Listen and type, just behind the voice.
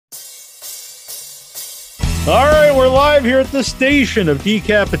All right, we're live here at the station of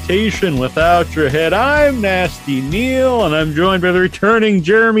Decapitation Without Your Head. I'm Nasty Neil, and I'm joined by the returning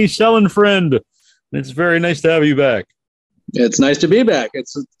Jeremy Selenfriend. It's very nice to have you back. It's nice to be back.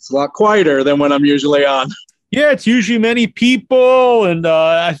 It's a lot quieter than when I'm usually on. Yeah, it's usually many people, and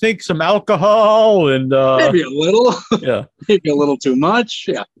I think some alcohol, and maybe a little. Yeah, maybe a little too much.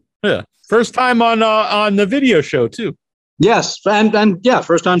 Yeah. First time on the video show too. Yes, and yeah,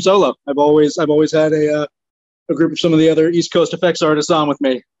 first time solo. I've always had a group of some of the other East Coast effects artists on with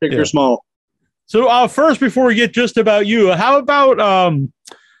me, big or small. So first, before we get just about you, how about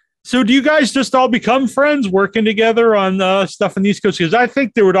so do you guys just all become friends working together on stuff in the East Coast? Because I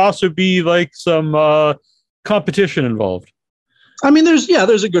think there would also be like some competition involved. I mean, there's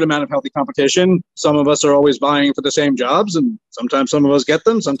a good amount of healthy competition. Some of us are always vying for the same jobs, and sometimes some of us get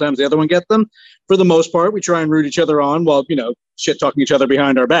them, sometimes the other one get them. For the most part, we try and root each other on while, shit talking each other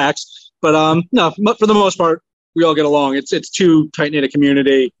behind our backs. But no, for the most part, we all get along. It's too tight-knit a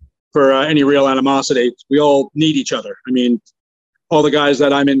community for any real animosity. We all need each other. I mean, all the guys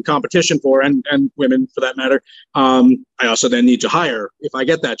that I'm in competition for, and women for that matter, I also then need to hire if I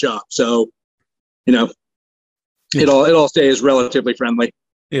get that job. So, it all stays relatively friendly.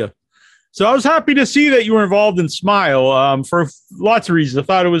 Yeah. So I was happy to see that you were involved in Smile for lots of reasons. I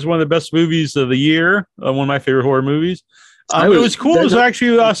thought it was one of the best movies of the year, one of my favorite horror movies. It was cool. There's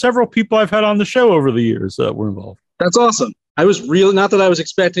actually several people I've had on the show over the years that were involved. That's awesome. I was really, not that I was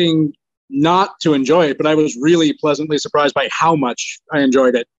expecting not to enjoy it, but I was really pleasantly surprised by how much I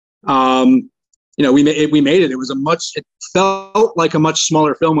enjoyed it. We made it. It felt like a much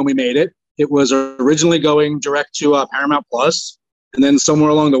smaller film when we made it. It was originally going direct to Paramount Plus, and then somewhere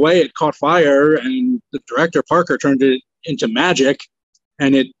along the way it caught fire, and the director Parker turned it into magic,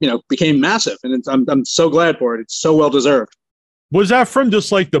 and it became massive. And I'm so glad for it. It's so well deserved. Was that from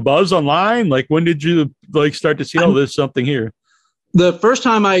just like the buzz online? Like, when did you start to see, there's something here? The first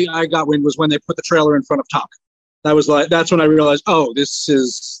time I got wind was when they put the trailer in front of Talk. That's when I realized, this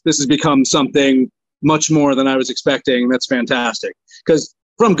has become something much more than I was expecting. That's fantastic. Because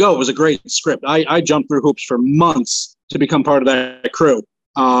From Go was a great script. I jumped through hoops for months to become part of that crew.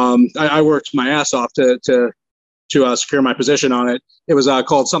 I worked my ass off to secure my position on it. It was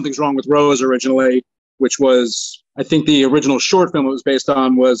called Something's Wrong with Rose originally, which was, I think the original short film it was based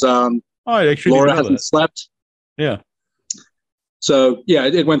on was Laura Hasn't Slept. Yeah. So, yeah,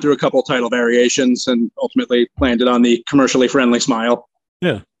 it went through a couple title variations and ultimately landed on the commercially friendly Smile.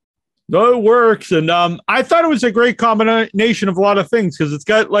 Yeah. No, it works. And I thought it was a great combination of a lot of things because it's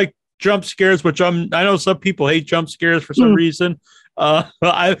got like jump scares, which I know some people hate jump scares for some reason.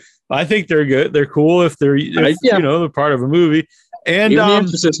 I think they're good. They're cool if they're part of a movie. And even the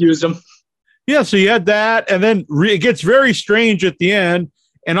Emphasis used them. Yeah, so you had that, and then it gets very strange at the end.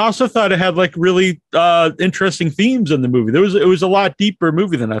 And also thought it had like really interesting themes in the movie. It was a lot deeper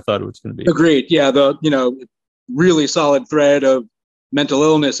movie than I thought it was going to be. Agreed. Yeah, the really solid thread of mental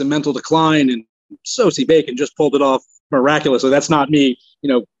illness and mental decline, and Sosie Bacon just pulled it off miraculously. That's not me,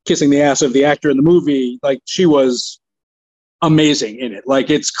 kissing the ass of the actor in the movie. Like, she was amazing in it. Like,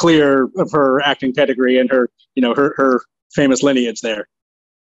 it's clear of her acting pedigree and her famous lineage there.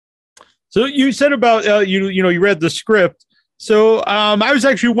 So you said about you read the script. So I was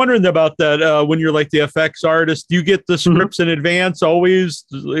actually wondering about that when you're like the FX artist. Do you get the scripts in advance always?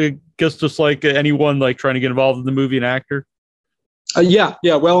 I guess just like anyone like trying to get involved in the movie, an actor? Yeah,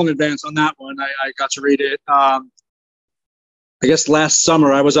 well in advance on that one. I got to read it. I guess last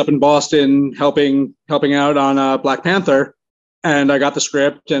summer I was up in Boston helping out on Black Panther, and I got the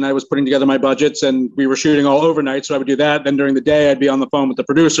script and I was putting together my budgets, and we were shooting all overnight, so I would do that. Then during the day I'd be on the phone with the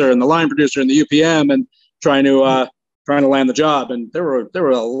producer and the line producer and the UPM and trying to land the job. And there were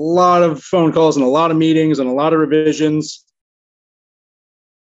a lot of phone calls and a lot of meetings and a lot of revisions.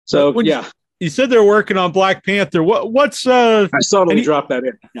 So you said they're working on Black Panther. What's I subtly dropped that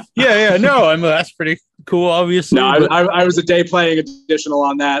in. Yeah. No, that's pretty cool. Obviously, no. I was a day playing additional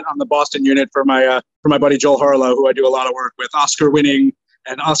on that on the Boston unit for my buddy Joel Harlow, who I do a lot of work with, Oscar-winning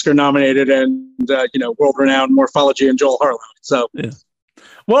and Oscar-nominated and world-renowned morphology and Joel Harlow. So. Yeah.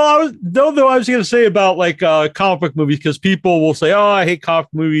 Well, I was going to say about like comic book movies, because people will say, "Oh, I hate comic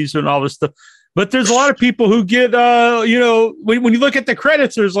movies" and all this stuff. But there's a lot of people who get, when you look at the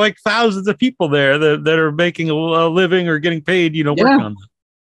credits, there's like thousands of people there that are making a living or getting paid, working on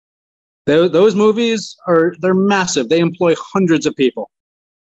them. Those movies they're massive. They employ hundreds of people.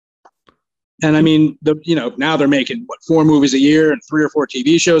 And I mean, now they're making 4 movies a year and 3 or 4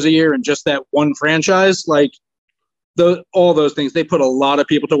 TV shows a year, and just that one franchise, like. All those things, they put a lot of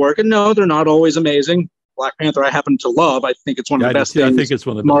people to work, and no, they're not always amazing. Black Panther I happen to love. I think it's one of the best things I think it's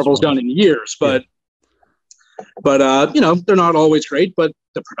one of the Marvel's done in years, but But they're not always great, but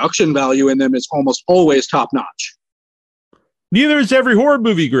the production value in them is almost always top notch. Neither is every horror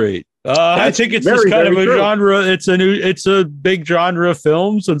movie great. I think it's just kind of a genre. It's a big genre of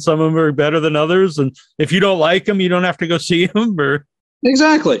films, and some of them are better than others. And if you don't like them, you don't have to go see them. Or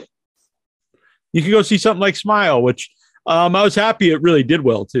exactly, you can go see something like Smile, which I was happy it really did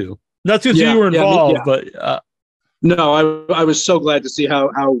well too. Not because you were involved, but no, I was so glad to see how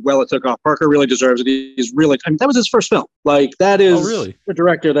well it took off. Parker really deserves it. He's really, I mean, that was his first film. Like that is a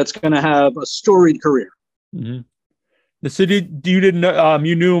director that's going to have a storied career. Mm-hmm. So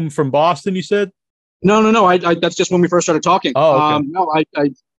you knew him from Boston, you said? No. I that's just when we first started talking. Oh, okay. No,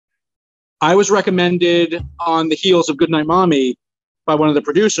 I was recommended on the heels of Goodnight Mommy by one of the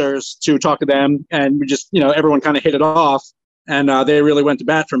producers to talk to them, and we just, everyone kind of hit it off, and they really went to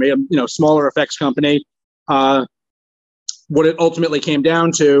bat for me. A smaller effects company. What it ultimately came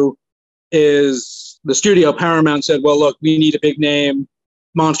down to is the studio Paramount said, well, look, we need a big name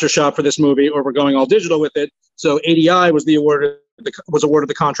monster shot for this movie, or we're going all digital with it. So ADI was awarded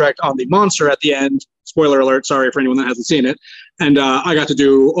the contract on the monster at the end. Spoiler alert, sorry for anyone that hasn't seen it. And I got to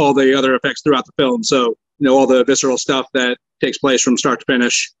do all the other effects throughout the film. So, all the visceral stuff that takes place from start to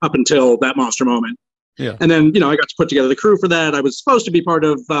finish up until that monster moment. Yeah. And then, I got to put together the crew for that. I was supposed to be part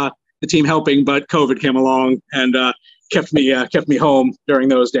of the team helping, but COVID came along and kept me home during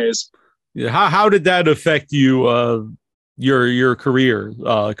those days. Yeah. How did that affect you, your career,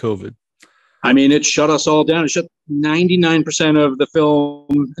 COVID? I mean, it shut us all down. It shut 99% of the film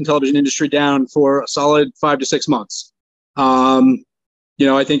and television industry down for a solid 5 to 6 months.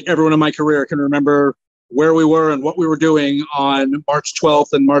 I think everyone in my career can remember where we were and what we were doing on March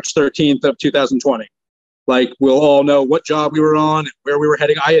 12th and March 13th of 2020. Like, we'll all know what job we were on and where we were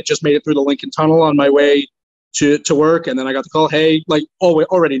heading. I had just made it through the Lincoln Tunnel on my way to work, and then I got the call, hey, like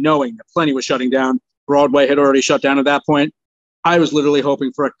already knowing that Plenty was shutting down. Broadway had already shut down at that point. I was literally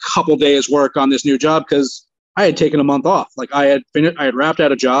hoping for a couple days work on this new job because I had taken a month off. Like I had wrapped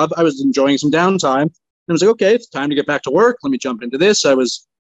out a job. I was enjoying some downtime. And I was like, okay, it's time to get back to work. Let me jump into this. I was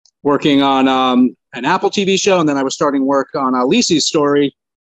working on an Apple TV show, and then I was starting work on Lisey's story,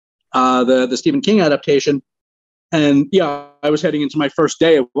 the Stephen King adaptation. And yeah, I was heading into my first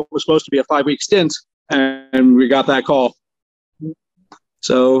day of what was supposed to be a 5-week stint, and we got that call.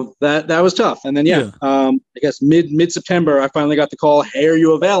 So that was tough. And then, I guess mid-September, I finally got the call, hey, are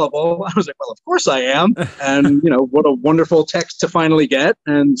you available? I was like, well, of course I am. And, what a wonderful text to finally get.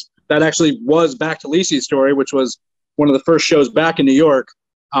 And that actually was Back to Lisey's story, which was one of the first shows back in New York.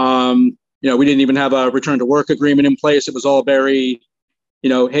 We didn't even have a return to work agreement in place. It was all very,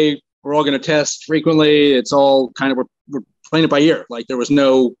 hey, we're all going to test frequently. It's all kind of, we're playing it by ear. Like there was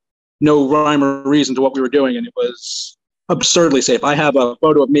no rhyme or reason to what we were doing. And it was absurdly safe. I have a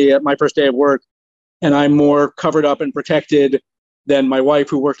photo of me at my first day of work, and I'm more covered up and protected than my wife,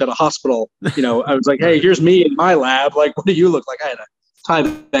 who worked at a hospital. I was like, hey, here's me in my lab. Like, what do you look like? I had a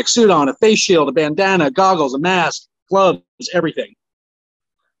Tyvek suit on, a face shield, a bandana, goggles, a mask, gloves, everything.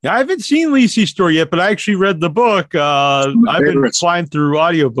 Yeah, I haven't seen Lisey's story yet, but I actually read the book. I've been flying through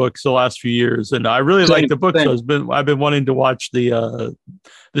audiobooks the last few years, and I really like the book. So I've been wanting to watch the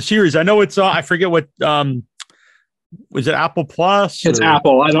series. I know it's I forget what was it, Apple Plus? It's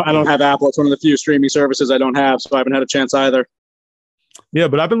Apple. I don't have Apple. It's one of the few streaming services I don't have, so I haven't had a chance either. Yeah,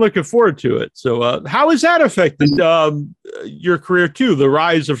 but I've been looking forward to it. So how has that affected your career too? The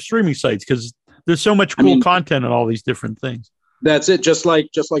rise of streaming sites, because there's so much cool content on all these different things. That's it. Just like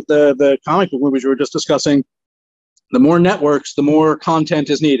the comic book movies we were just discussing. The more networks, the more content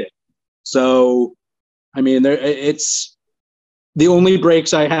is needed. So, it's the only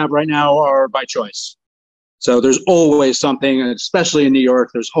breaks I have right now are by choice. So there's always something, especially in New York.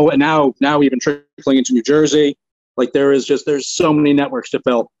 There's now even trickling into New Jersey. Like there's so many networks to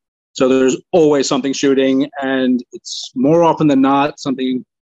fill. So there's always something shooting, and it's more often than not something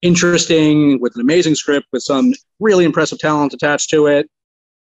interesting with an amazing script with some really impressive talent attached to it.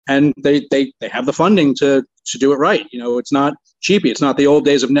 And they have the funding to do it right. It's not cheapy. It's not the old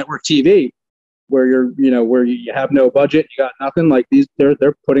days of network TV where where you have no budget, you got nothing. Like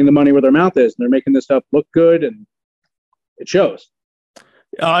they're putting the money where their mouth is, and they're making this stuff look good, and it shows.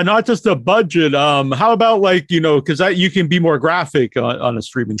 Not just a budget. How about because you can be more graphic on a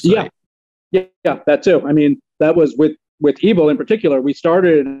streaming site. Yeah, that too. That was with Evil in particular. We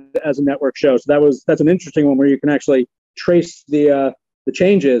started as a network show, so that's an interesting one where you can actually trace the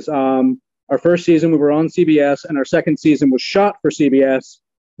changes. Our first season we were on CBS, and our second season was shot for CBS.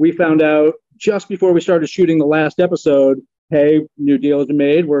 We found out just before we started shooting the last episode, hey, new deal has been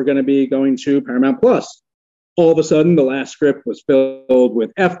made. We're going to be going to Paramount Plus. all of a sudden the last script was filled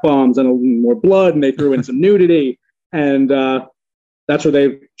with F-bombs and a little more blood, and they threw in some nudity, and that's where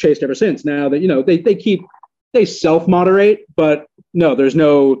they've chased ever since. Now that they self-moderate, but no, there's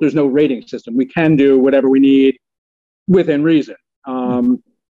no rating system. We can do whatever we need within reason.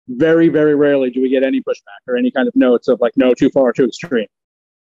 Very, very rarely do we get any pushback or any kind of notes of like, no, too far, too extreme.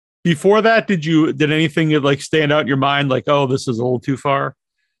 Before that, did anything like stand out in your mind? Like, oh, this is a little too far.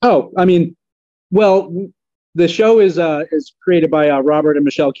 Oh, I mean, well, the show is created by Robert and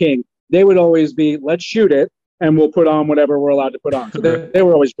Michelle King. They would always be, let's shoot it, and we'll put on whatever we're allowed to put on. So they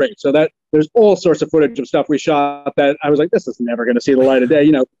were always great. So that there's all sorts of footage of stuff we shot that I was like, this is never going to see the light of day.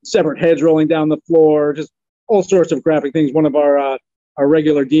 Severed heads rolling down the floor, just all sorts of graphic things. One of our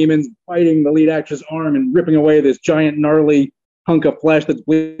regular demons biting the lead actress arm and ripping away this giant gnarly hunk of flesh that's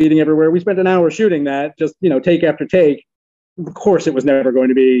bleeding everywhere. We spent an hour shooting that, just take after take. Of course, it was never going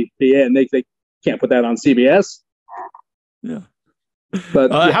to be in. They can't put that on CBS. Yeah.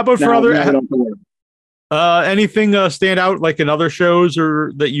 But how about for other? Anything stand out like in other shows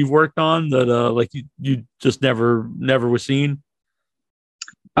or that you've worked on that like you just never was seen?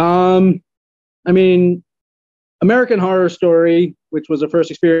 I mean, American Horror Story, which was a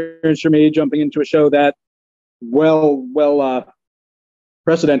first experience for me, jumping into a show that well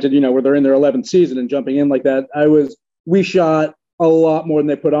precedented, where they're in their 11th season and jumping in like that. We shot a lot more than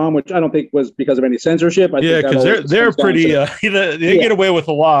they put on, which I don't think was because of any censorship. Yeah, because they're pretty. They get away with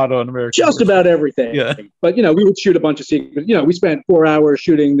a lot on American. Just about everything. Yeah. But we would shoot a bunch of sequences. We spent 4 hours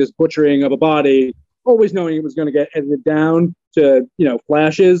shooting this butchering of a body, always knowing it was going to get edited down to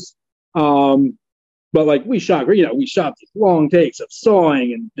flashes. But like we shot these long takes of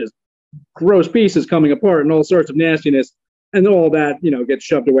sawing and just gross pieces coming apart and all sorts of nastiness, and all that gets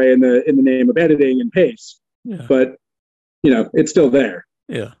shoved away in the name of editing and pace. Yeah. But it's still there.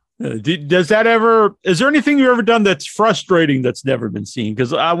 Yeah. Is there anything you've ever done that's frustrating that's never been seen?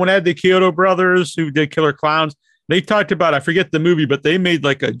 Because when I had the Kyoto brothers who did Killer Clowns, they talked about, I forget the movie, but they made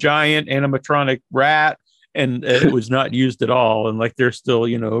like a giant animatronic rat and it was not used at all. And like, they're still,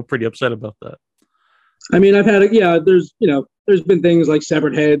 pretty upset about that. I mean, I've had there's been things like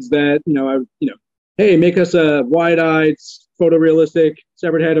severed heads that, hey, make us a wide-eyed, photorealistic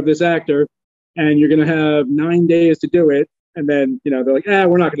severed head of this actor, and you're going to have 9 days to do it. And then, they're like,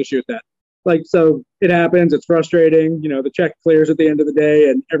 we're not going to shoot that. Like, so it happens. It's frustrating. The check clears at the end of the day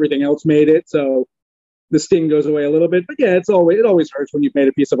and everything else made it. So the sting goes away a little bit. But yeah, it always hurts when you've made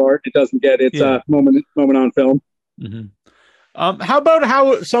a piece of art. It doesn't get its moment on film. Mm-hmm. How about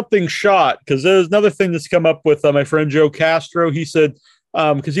how something's shot? Because there's another thing that's come up with my friend Joe Castro. He said,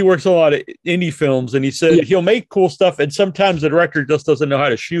 because he works a lot of indie films, and he said he'll make cool stuff, and sometimes the director just doesn't know how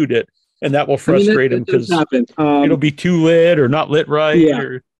to shoot it, and that will frustrate him because it'll be too lit or not lit right.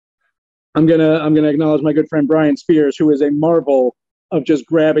 Yeah. I'm gonna acknowledge my good friend Brian Spears, who is a marvel of just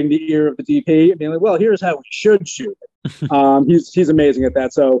grabbing the ear of the DP and being like, "Well, here's how we should shoot it." He's amazing at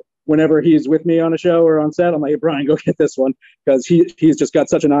that. So whenever he's with me on a show or on set, I'm like, hey, Brian, go get this one, because he's just got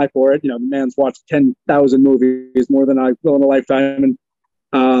such an eye for it. The man's watched 10,000 movies, more than I will in a lifetime.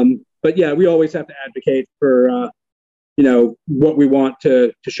 And but yeah, we always have to advocate for what we want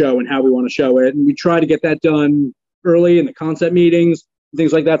to show and how we want to show it, and we try to get that done early in the concept meetings,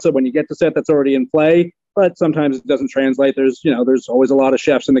 things like that. So when you get to set, that's already in play. But sometimes it doesn't translate. There's always a lot of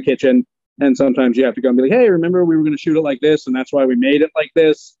chefs in the kitchen, and sometimes you have to go and be like, hey, remember we were going to shoot it like this, and that's why we made it like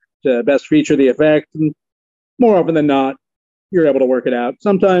this, to best feature the effect. And more often than not, you're able to work it out.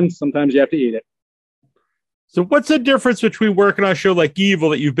 Sometimes you have to eat it. So what's the difference between working on a show like Evil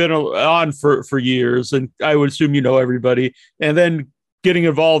that you've been on for years, and I would assume everybody, and then getting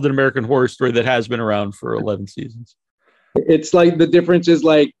involved in American Horror Story that has been around for 11 seasons? It's like the difference is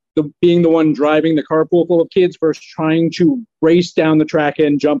like being the one driving the carpool full of kids versus trying to race down the track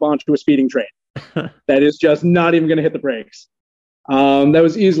and jump onto a speeding train. That is just not even going to hit the brakes. That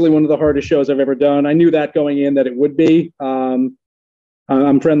was easily one of the hardest shows I've ever done. I knew that going in that it would be.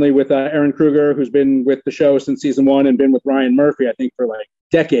 I'm friendly with Erin Kruger, who's been with the show since season 1 and been with Ryan Murphy, I think, for like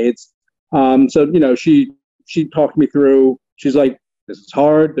decades. So she talked me through. She's like, this is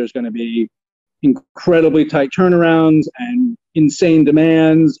hard. There's going to be incredibly tight turnarounds and insane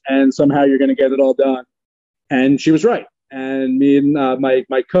demands, and somehow you're going to get it all done. And she was right. And me and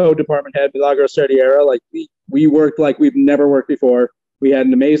my co-department head, Milagros Serdiera, like we worked like we've never worked before. We had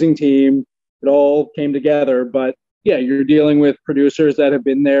an amazing team. It all came together. But yeah, you're dealing with producers that have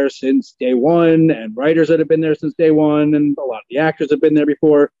been there since day one, and writers that have been there since day one, and a lot of the actors have been there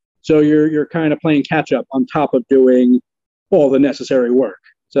before. So you're kind of playing catch up on top of doing all the necessary work.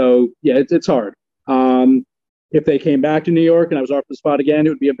 So yeah, it's hard. if they came back to New York and I was offered the spot again, it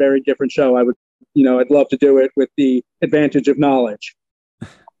would be a very different show. I would, I'd love to do it with the advantage of knowledge.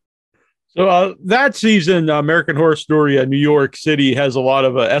 So that season, American Horror Story, New York City has a lot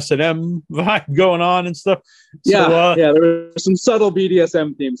of S&M vibe going on and stuff. Yeah, there were some subtle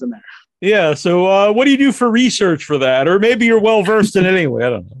BDSM themes in there. Yeah. So what do you do for research for that? Or maybe you're well versed in it anyway. I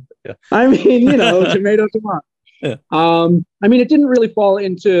don't know. Yeah. I mean, tomato. Yeah. I mean, it didn't really fall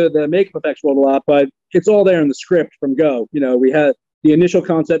into the makeup effects world a lot, but it's all there in the script from go. We had the initial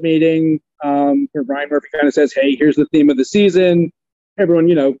concept meeting where Ryan Murphy kind of says, "Hey, here's the theme of the season." Everyone,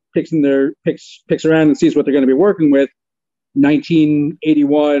 picks around and sees what they're going to be working with.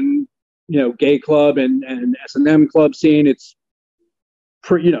 1981, gay club and S&M club scene. It's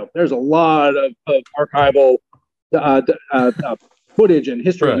there's a lot of archival footage and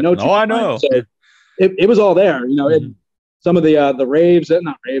history and notes. Oh, I know. So it was all there. Some of the raves,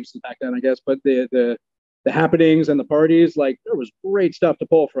 not raves back then, I guess, but the happenings and the parties. Like, there was great stuff to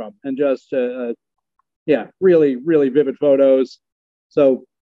pull from, and just really, really vivid photos. So,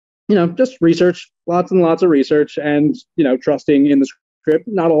 just research, lots and lots of research, and trusting in the script.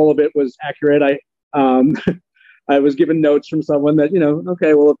 Not all of it was accurate. I was given notes from someone that,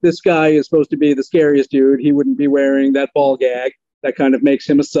 okay, well, if this guy is supposed to be the scariest dude, he wouldn't be wearing that ball gag. That kind of makes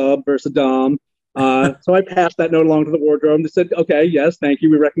him a sub versus a dom. So I passed that note along to the wardrobe. They said, okay, yes, thank you,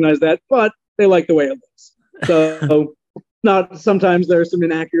 we recognize that, but they like the way it looks. So sometimes there are some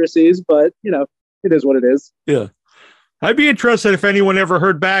inaccuracies, but it is what it is. Yeah. I'd be interested if anyone ever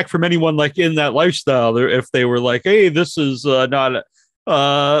heard back from anyone like in that lifestyle, if they were like, hey, this is not,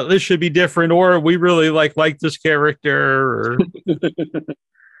 this should be different, or we really like this character. Or...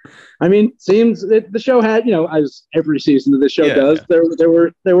 I mean, seems that the show had, as every season of the show does, yeah.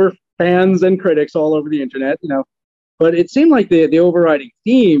 There were fans and critics all over the internet, but it seemed like the overriding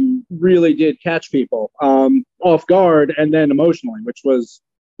theme really did catch people off guard and then emotionally, which was,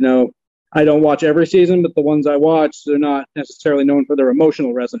 I don't watch every season, but the ones I watch, they're not necessarily known for their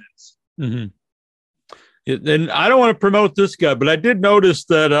emotional resonance. Mm-hmm. And I don't want to promote this guy, but I did notice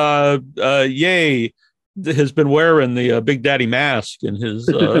that Ye has been wearing the Big Daddy mask in his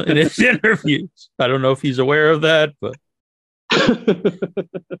interviews. I don't know if he's aware of that, but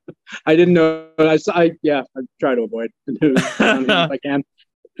I didn't know. I try to avoid if I can.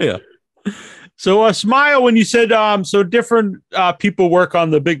 Yeah. So, Smile, when you said so different people work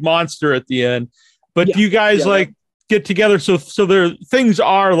on the big monster at the end, but do you guys get together so their things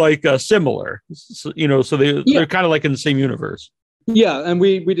are like similar, so they're kind of like in the same universe. Yeah, and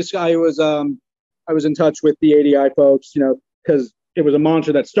we discussed. I was in touch with the ADI folks, because it was a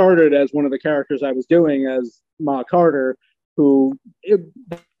monster that started as one of the characters I was doing as Ma Carter,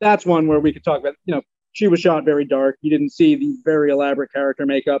 that's one where we could talk about, she was shot very dark. You didn't see the very elaborate character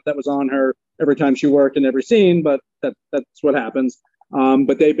makeup that was on her every time she worked in every scene, but that's what happens.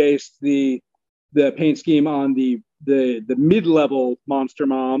 But they based the paint scheme on the mid-level monster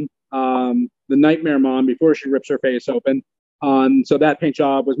mom, the nightmare mom before she rips her face open. So that paint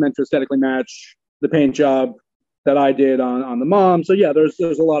job was meant to aesthetically match the paint job that I did on the mom. So yeah, there's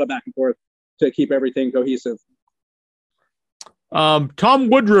a lot of back and forth to keep everything cohesive. Tom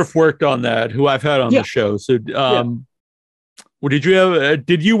Woodruff worked on that, who I've had on the show. So, did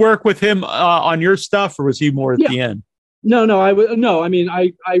you work with him on your stuff, or was he more at the end? No. I mean,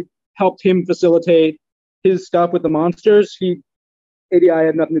 I helped him facilitate his stuff with the monsters. ADI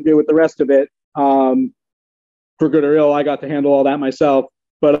had nothing to do with the rest of it. For good or ill, I got to handle all that myself,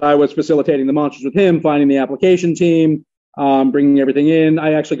 but I was facilitating the monsters with him, finding the application team, bringing everything in.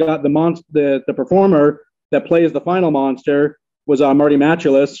 I actually got the performer that plays the final monster was Marty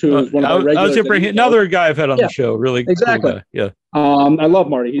Matulus, who is one of the regulars. I was going to bring another guy I've had on the show. Really, exactly. Cool guy. Yeah. I love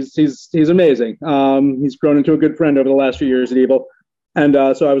Marty. He's amazing. He's grown into a good friend over the last few years at Evil. And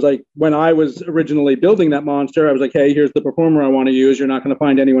so I was like, when I was originally building that monster, I was like, hey, here's the performer I want to use. You're not going to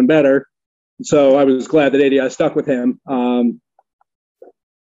find anyone better. So I was glad that ADI stuck with him. And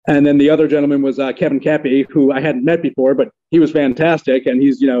then the other gentleman was Kevin Kepi, who I hadn't met before, but he was fantastic. And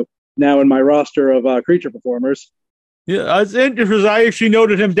he's, now in my roster of creature performers. Yeah, it's interesting. I actually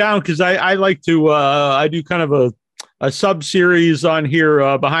noted him down because I like to I do kind of a sub series on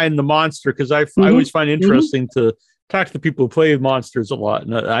here behind the monster, because I always find interesting to talk to the people who play monsters a lot,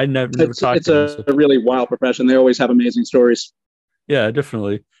 and I never talked to them. It's a really wild profession. They always have amazing stories. Yeah,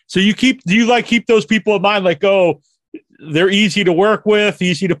 definitely. So do you keep those people in mind? Like, they're easy to work with,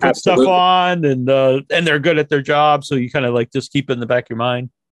 easy to put stuff on, and they're good at their job. So you kind of like just keep it in the back of your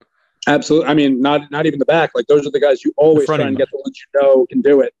mind. Absolutely. I mean, not even the back. Like, those are the guys you always try and get the ones can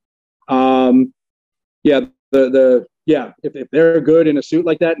do it. If they're good in a suit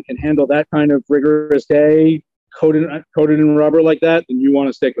like that and can handle that kind of rigorous day, coated in rubber like that, then you want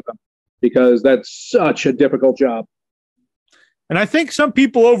to stick with them because that's such a difficult job. And I think some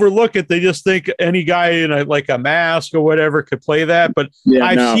people overlook it. They just think any guy in a mask or whatever could play that. But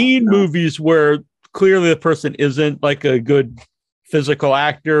I've seen movies where clearly the person isn't like a good physical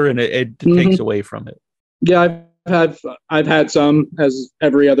actor, and it takes away from it. Yeah, I've had some, as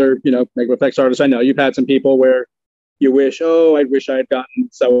every other makeup effects artist I know. You've had some people where you wish, I wish I had gotten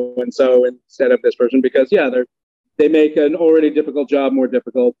so and so instead of this person, because they make an already difficult job more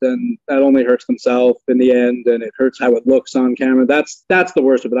difficult, and that only hurts themselves in the end, and it hurts how it looks on camera. That's the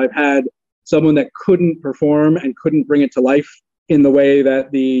worst of it. I've had someone that couldn't perform and couldn't bring it to life in the way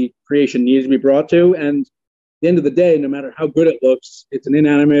that the creation needs to be brought to, and at the end of the day, no matter how good it looks, it's an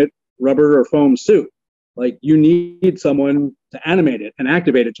inanimate rubber or foam suit. Like, you need someone to animate it and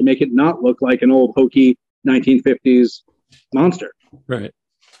activate it to make it not look like an old hokey 1950s monster. Right.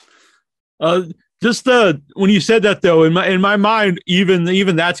 Just when you said that, though, in my mind, even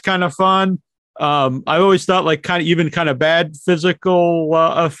that's kind of fun. I always thought kind of bad physical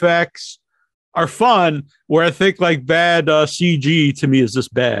effects are fun, where I think like bad CG to me is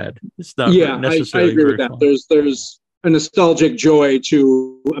just bad. It's not necessarily. I agree with that. Fun. There's a nostalgic joy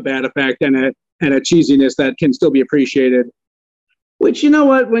to a bad effect and a cheesiness that can still be appreciated. Which, you know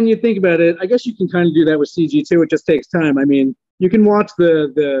what, when you think about it, I guess you can kind of do that with CG too. It just takes time. I mean, you can watch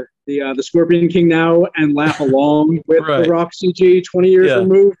the Scorpion King now and laugh along with the Rock CG 20 years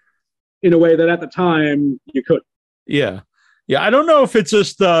removed in a way that at the time you couldn't. Yeah. Yeah. I don't know if it's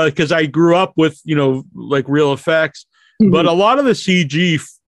just because I grew up with, like real effects, but a lot of the CG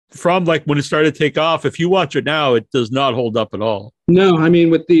from like when it started to take off, if you watch it now, it does not hold up at all. No, I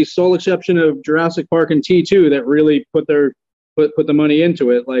mean, with the sole exception of Jurassic Park and T2 that really put the money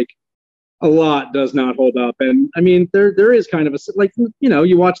into it, like, a lot does not hold up. And I mean, there is kind of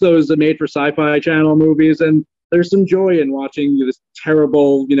you watch those made for Sci-Fi Channel movies, and there's some joy in watching this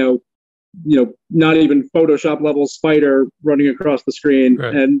terrible, not even Photoshop level spider running across the screen.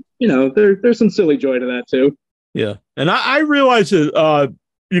 Right. And, there's some silly joy to that too. Yeah. And I realize that,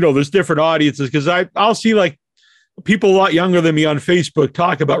 there's different audiences, because I'll see like people a lot younger than me on Facebook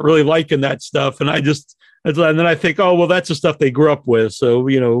talk about really liking that stuff. And then I think, oh, well, that's the stuff they grew up with. So,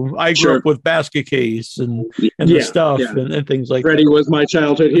 I grew up with Basket Case and the stuff and things like Freddy that. Was my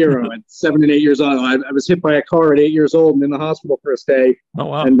childhood hero at 7 and 8 years old. I was hit by a car at 8 years old and in the hospital for a stay. Oh,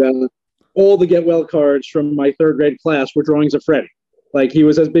 wow. And all the Get Well cards from my third grade class were drawings of Freddy. Like, he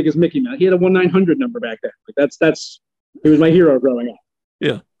was as big as Mickey Mouse. He had a 1-900 number back then. Like, he was my hero growing up.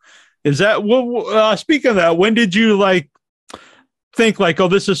 Yeah. Is that, speaking of that, when did you think like, oh,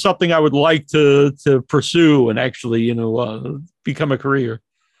 this is something I would like to pursue and actually, become a career?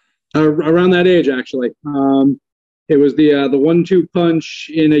 Around that age, actually. It was the 1-2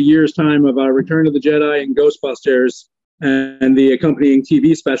 punch in a year's time of Return of the Jedi and Ghostbusters and the accompanying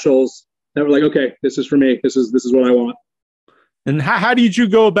TV specials that were like, okay, this is for me. This is what I want. And how did you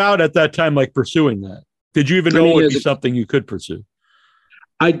go about at that time, like pursuing that? Did you even know it would be something you could pursue?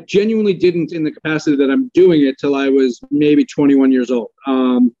 I genuinely didn't in the capacity that I'm doing it till I was maybe 21 years old.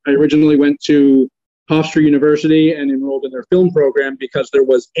 I originally went to Hofstra University and enrolled in their film program because there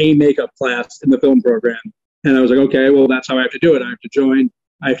was a makeup class in the film program. And I was like, okay, well, that's how I have to do it. I have to join,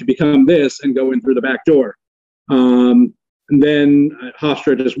 I have to become this and go in through the back door. And then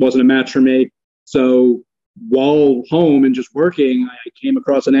Hofstra just wasn't a match for me. So while home and just working, I came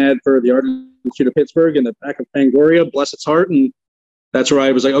across an ad for the Art Institute of Pittsburgh in the back of Fangoria, bless its heart. And that's where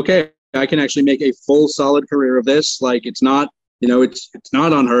I was like, okay, I can actually make a full solid career of this. Like, it's not, it's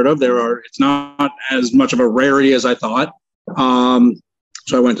not unheard of. It's not as much of a rarity as I thought.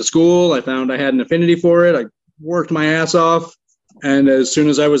 So I went to school. I found I had an affinity for it. I worked my ass off. And as soon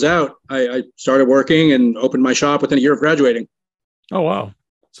as I was out, I started working and opened my shop within a year of graduating. Oh, wow.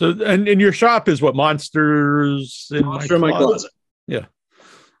 So, and your shop is what, Monsters in My Closet? Yeah.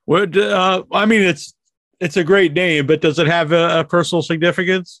 What, I mean, it's a great name, but does it have a personal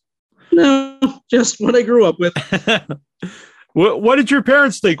significance? No, just what I grew up with. What did your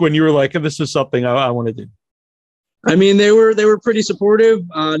parents think when you were like, this is something I want to do? I mean, they were pretty supportive.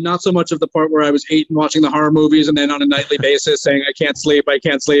 Not so much of the part where I was 8 and watching the horror movies and then on a nightly basis saying, I can't sleep.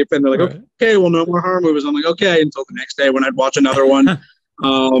 And they're like, okay, well, no more horror movies. I'm like, okay, until the next day when I'd watch another one.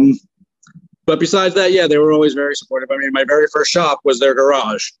 But besides that, they were always very supportive. I mean, my very first shop was their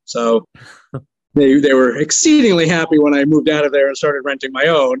garage. So they were exceedingly happy when I moved out of there and started renting my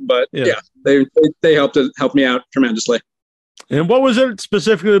own. But they helped me out tremendously. And what was it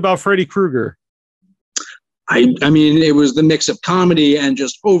specifically about Freddy Krueger? I mean, it was the mix of comedy and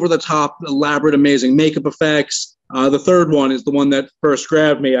just over-the-top, elaborate, amazing makeup effects. The third one is the one that first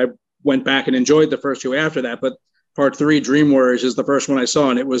grabbed me. I went back and enjoyed the first two after that. But part 3, Dream Warriors, is the first one I saw,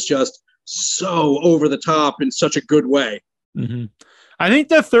 and it was just so over the top in such a good way. Mm-hmm. I think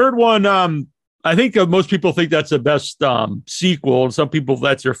the third one, I think most people think that's the best sequel, and some people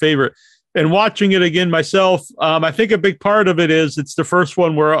that's their favorite. And watching it again myself, I think a big part of it is it's the first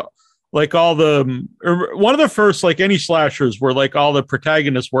one where like all the, or one of the first, like any slashers where like all the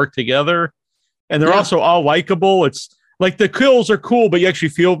protagonists work together and they're also all likable. It's like the kills are cool, but you actually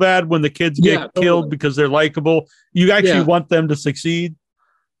feel bad when the kids get killed because they're likable. You actually want them to succeed.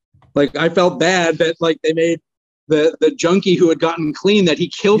 Like I felt bad that like they made the junkie who had gotten clean, that he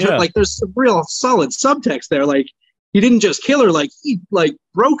killed her. Like there's some real solid subtext there. Like he didn't just kill her, like he like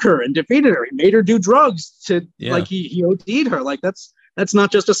broke her and defeated her. He made her do drugs to like he OD'd her. Like that's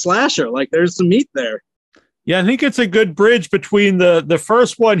not just a slasher. Like there's some meat there. Yeah, I think it's a good bridge between the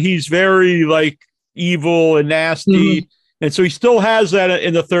first one. He's very like evil and nasty, and so he still has that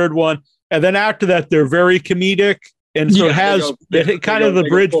in the third one. And then after that, they're very comedic, and so it has kind of the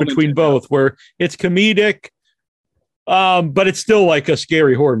bridge between both, where it's comedic, but it's still like a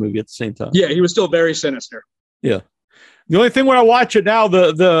scary horror movie at the same time. Yeah, he was still very sinister. Yeah. The only thing when I watch it now,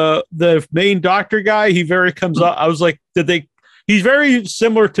 the main doctor guy, he very comes up. I was like, he's very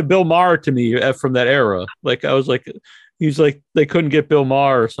similar to Bill Maher to me from that era. Like I was like, he's like, they couldn't get Bill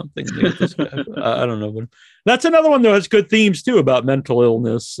Maher or something. I don't know. But that's another one that has good themes too about mental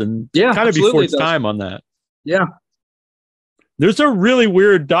illness and kind of before its time on that. Yeah. There's a really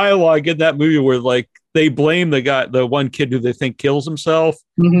weird dialogue in that movie where like they blame the one kid who they think kills himself,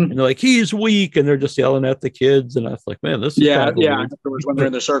 and they're like, he's weak, and they're just yelling at the kids. And I was like, man, this is kind of weird. Afterwards when they're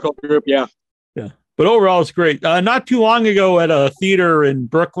in the circle group, yeah. But overall, it's great. Not too long ago at a theater in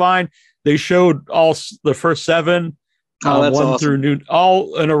Brookline, they showed all the first 7, that's 1 awesome. through noon,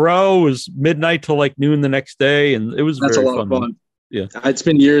 all in a row. It was midnight till like noon the next day, and it was that's very a lot of fun. Yeah, it's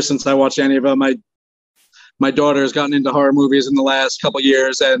been years since I watched any of them. My daughter has gotten into horror movies in the last couple of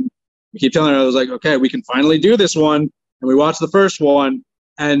years, and I keep telling her, I was like, okay, we can finally do this one. And we watched the first one,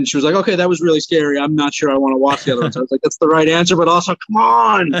 and she was like, okay, that was really scary. I'm not sure I want to watch the other one. So I was like, that's the right answer, but also, come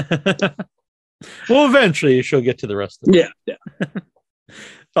on. Well, eventually she'll get to the rest of it.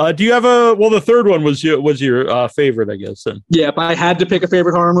 Yeah. Do you have the third one was your favorite, I guess. Then. Yeah, if I had to pick a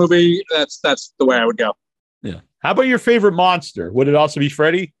favorite horror movie, that's the way I would go. Yeah. How about your favorite monster? Would it also be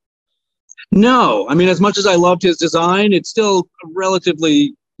Freddy? No. I mean, as much as I loved his design, it's still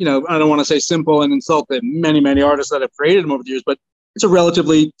relatively, I don't want to say simple and insult the many, many artists that have created him over the years, but it's a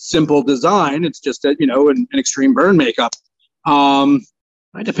relatively simple design. It's just an extreme burn makeup. I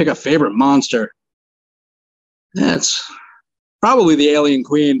had to pick a favorite monster. That's probably the Alien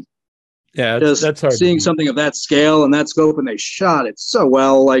Queen. Yeah, that's hard. Seeing something of that scale and that scope, and they shot it so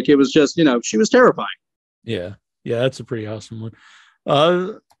well. Like it was just, she was terrifying. Yeah, that's a pretty awesome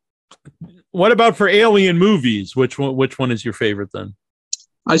one. What about for Alien movies? Which one is your favorite then?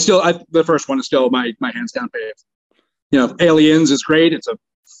 The first one is still my hands down fave. Aliens is great. It's a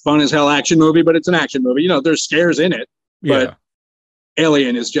fun as hell action movie, but it's an action movie. There's scares in it, but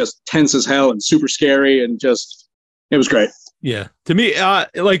Alien is just tense as hell and super scary, and just it was great. Yeah, to me,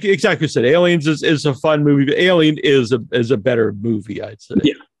 like exactly said, Aliens is a fun movie, but Alien is a better movie, I'd say.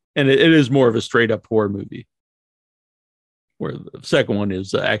 Yeah, and it is more of a straight up horror movie, where the second one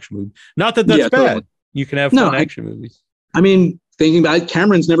is an action movie. Not that that's bad. Totally. You can have fun action movies. I mean, thinking about it,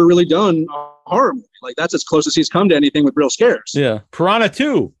 Cameron's never really done a horror movie. Like that's as close as he's come to anything with real scares. Yeah, Piranha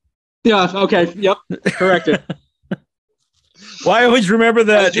 2. Yeah. Okay. Yep. Corrected. Well, I always remember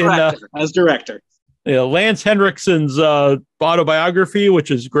that as director. Lance Henriksen's autobiography,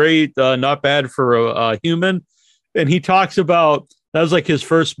 which is great, not bad for a human. And he talks about that was like his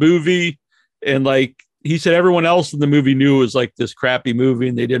first movie, and like he said, everyone else in the movie knew it was like this crappy movie,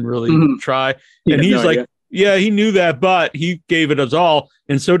 and they didn't really try. And he's like, yeah, he knew that, but he gave it his all,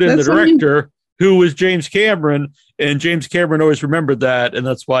 and so did the director, who was James Cameron. And James Cameron always remembered that, and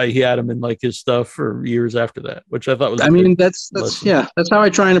that's why he had him in like his stuff for years after that, which I thought was. That's how I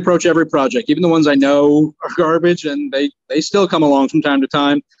try and approach every project, even the ones I know are garbage, and they still come along from time to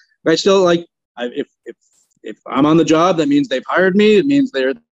time. But I still if I'm on the job, that means they've hired me. It means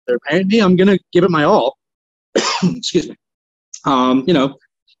they're paying me. I'm gonna give it my all. Excuse me.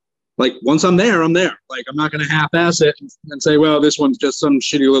 Like once I'm there, I'm there. Like I'm not gonna half-ass it and say, well, this one's just some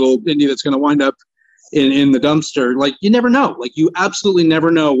shitty little indie that's gonna wind up in the dumpster. Like you never know. Like you absolutely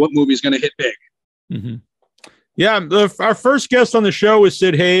never know what movie's going to hit big. Mm-hmm. Yeah. Our first guest on the show was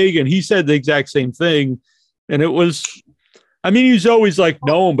Sid Haig, and he said the exact same thing. And it was, he was always like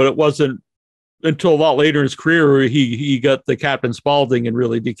known, but it wasn't until a lot later in his career where he got the Captain Spaulding and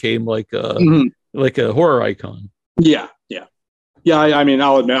really became like a horror icon. Yeah. Yeah. Yeah, I mean,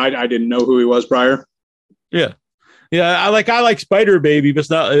 I'll admit I didn't know who he was prior. Yeah. Yeah, I like Spider Baby, but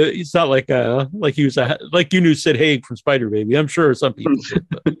it's not like he was like you knew Sid Haig from Spider Baby. I'm sure some people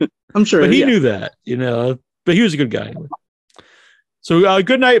did, I'm sure, but he yeah. knew that, But he was a good guy anyway. So,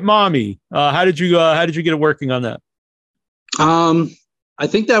 Good Night, Mommy. How did you get it working on that? I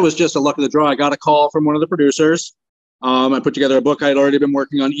think that was just a luck of the draw. I got a call from one of the producers. I put together a book. I had already been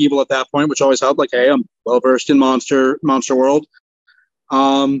working on Evil at that point, which always helped. Like, hey, I'm well versed in monster world.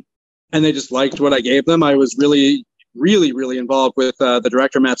 And they just liked what I gave them. I was really, really, really involved with the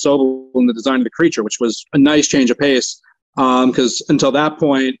director Matt Sobel in the design of the creature, which was a nice change of pace. Because until that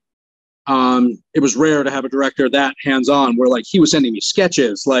point, it was rare to have a director that hands-on, where like he was sending me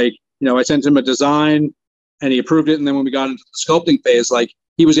sketches. Like, I sent him a design and he approved it. And then when we got into the sculpting phase, like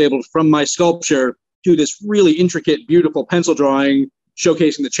he was able to, from my sculpture, do this really intricate, beautiful pencil drawing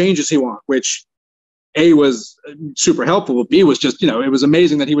showcasing the changes he wanted, which A, was super helpful, but B, was just, it was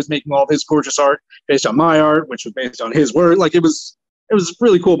amazing that he was making all of his gorgeous art based on my art, which was based on his work. Like it was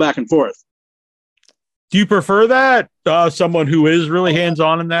really cool back and forth. Do you prefer that? Someone who is really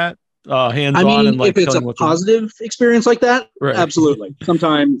hands-on in that? Hands-on, I mean, and like if it's a positive experience like that, right. Absolutely.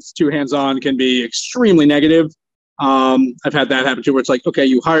 Sometimes too hands-on can be extremely negative. I've had that happen too, where it's like, okay,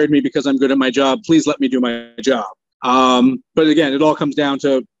 you hired me because I'm good at my job. Please let me do my job. But again, it all comes down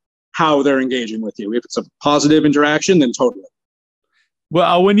to how they're engaging with you. If it's a positive interaction, then totally.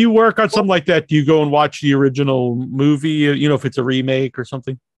 Well, when you work on something like that, do you go and watch the original movie? If it's a remake or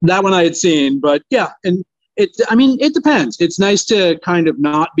something? That one I had seen, but yeah. And it depends. It's nice to kind of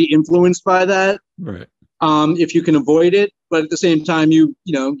not be influenced by that. Right. If you can avoid it, but at the same time, you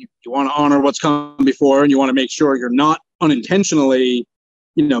want to honor what's come before, and you want to make sure you're not unintentionally,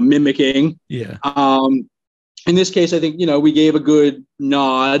 mimicking. Yeah. In this case, I think, we gave a good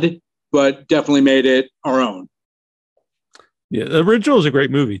nod, but definitely made it our own. Yeah, the original is a great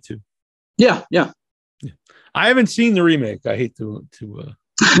movie too. Yeah. I haven't seen the remake. I hate to.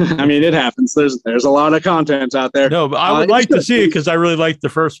 I mean, it happens. There's a lot of content out there. No, but I would like to see it because I really liked the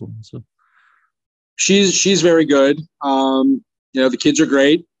first one. So she's very good. The kids are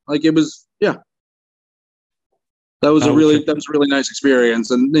great. Like it was, yeah. That was a really nice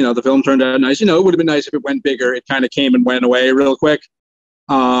experience, and the film turned out nice. It would have been nice if it went bigger. It kind of came and went away real quick.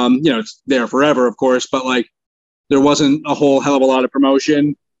 It's there forever, of course, but like there wasn't a whole hell of a lot of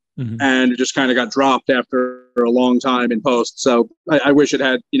promotion, and it just kind of got dropped after a long time in post. So I wish it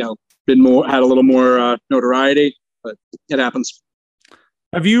had had a little more notoriety, but it happens.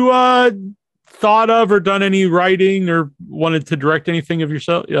 Have you thought of or done any writing or wanted to direct anything of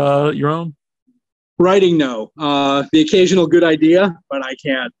yourself, your own? Writing, no. The occasional good idea, but I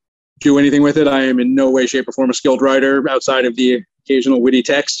can't do anything with it. I am in no way, shape, or form a skilled writer outside of the occasional witty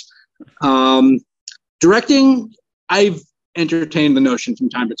text. Directing, I've entertained the notion from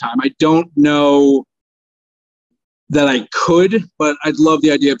time to time. I don't know that I could, but I'd love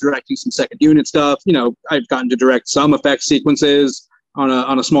the idea of directing some second unit stuff. I've gotten to direct some effect sequences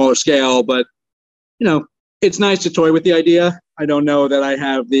on a smaller scale, but it's nice to toy with the idea. I don't know that I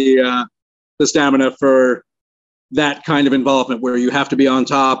have the stamina for that kind of involvement where you have to be on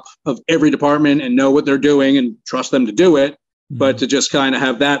top of every department and know what they're doing and trust them to do it, but to just kind of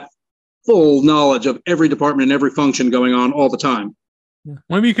have that full knowledge of every department and every function going on all the time.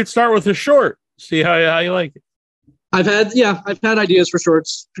 Maybe you could start with a short, see how you like it. I've had ideas for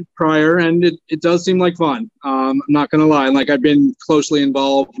shorts prior, and it does seem like fun. I'm not going to lie. Like I've been closely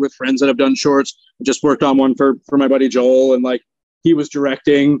involved with friends that have done shorts. I just worked on one for my buddy Joel, and like he was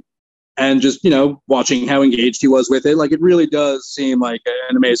directing and just, watching how engaged he was with it. Like it really does seem like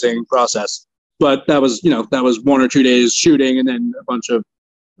an amazing process, but that was 1 or 2 days shooting and then a bunch of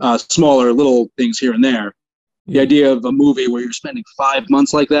smaller little things here and there. The idea of a movie where you're spending 5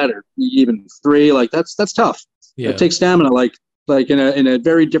 months like that, or even 3, like that's tough. Yeah. It takes stamina, like in a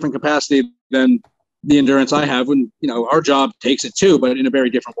very different capacity than the endurance I have when, our job takes it too, but in a very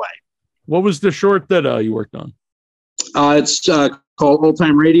different way. What was the short that you worked on? It's called Old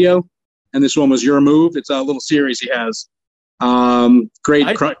Time Radio. And this one was Your Move. It's a little series he has. Great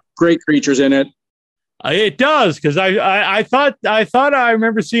creatures in it. It does, because I thought I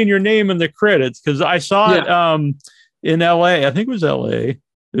remember seeing your name in the credits because I saw it in LA. I think it was LA.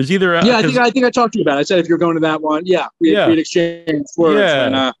 It was either I think I talked to you about it. I said if you're going to that one, we'd exchanged words. Yeah,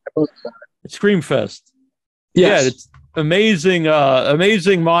 and, I posted about it. Screamfest. Yes. Yeah, it's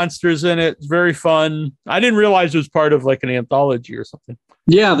amazing monsters in it. It's very fun. I didn't realize it was part of like an anthology or something.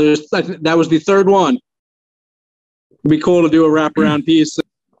 Yeah, that was the third one. It'd be cool to do a wraparound piece.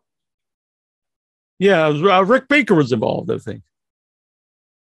 Yeah, it was, Rick Baker was involved, I think.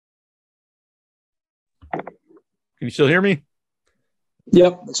 Can you still hear me?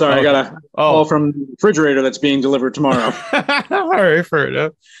 Yep. Sorry, I got a call from the refrigerator that's being delivered tomorrow. All right, fair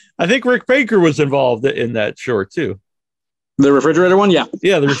enough. I think Rick Baker was involved in that short too. The refrigerator one, yeah.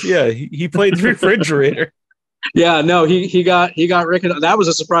 He played the refrigerator. Yeah, no, he got Rick. That was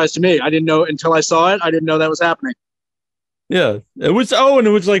a surprise to me. I didn't know until I saw it. I didn't know that was happening. Yeah, it was. Oh, and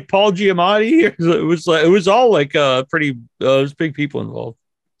it was like Paul Giamatti. It was all like pretty. There's big people involved.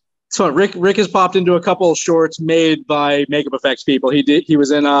 So Rick has popped into a couple of shorts made by makeup effects people. He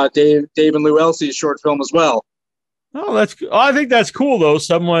was in Dave and Lou Elsie's short film as well. Oh, I think that's cool though.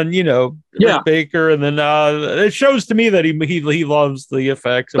 Someone, Rick Baker, and then it shows to me that he loves the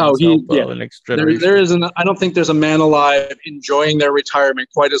effects of the next generation. I don't think there's a man alive enjoying their retirement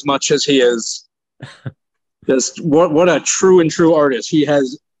quite as much as he is. Just what a true artist. He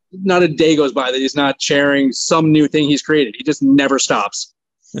has not a day goes by that he's not sharing some new thing he's created. He just never stops.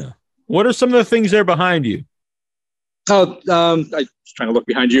 Yeah. What are some of the things there behind you? Oh, I was trying to look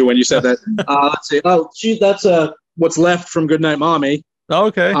behind you when you said that. Let's see. Oh, gee, that's what's left from Goodnight Mommy. Oh,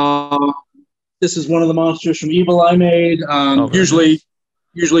 okay. This is one of the monsters from Evil I made. Usually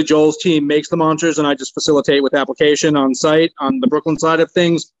Joel's team makes the monsters, and I just facilitate with application on site on the Brooklyn side of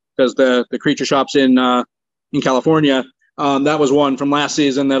things because the creature shop's in California. That was one from last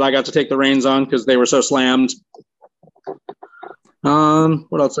season that I got to take the reins on because they were so slammed.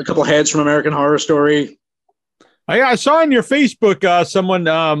 What else? A couple heads from American Horror Story. I saw on your Facebook someone.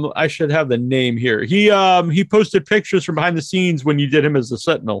 I should have the name here. He posted pictures from behind the scenes when you did him as the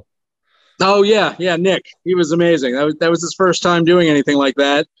Sentinel. Oh yeah, Nick. He was amazing. That was his first time doing anything like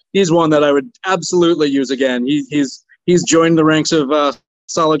that. He's one that I would absolutely use again. He's joined the ranks of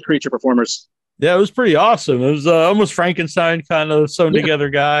solid creature performers. Yeah, it was pretty awesome. It was almost Frankenstein kind of sewn together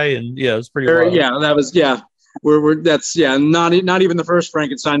guy, and it was pretty. That was that's not even the first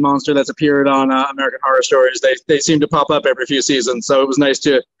Frankenstein monster that's appeared on American Horror Stories. They seem to pop up every few seasons, so it was nice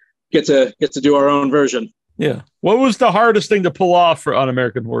to get to do our own version. Yeah. What was the hardest thing to pull off on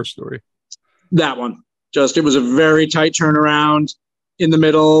American Horror Story? That one. It was a very tight turnaround. In the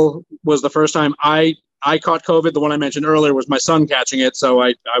middle was the first time I caught COVID. The one I mentioned earlier was my son catching it, so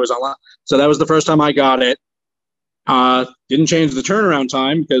I was on. So that was the first time I got it. Didn't change the turnaround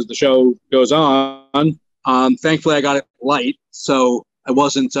time because the show goes on. Thankfully, I got it light, so I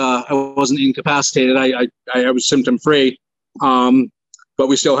wasn't incapacitated. I was symptom free, but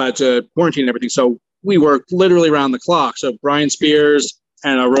we still had to quarantine and everything. So we worked literally around the clock. So Brian Spears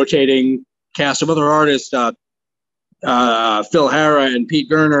and a rotating cast of other artists, Phil Hara and Pete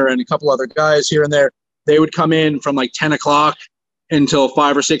Gerner and a couple other guys here and there. They would come in from like 10 o'clock until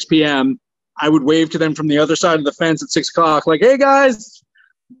 5 or 6 p.m. I would wave to them from the other side of the fence at 6 o'clock, like, "Hey guys."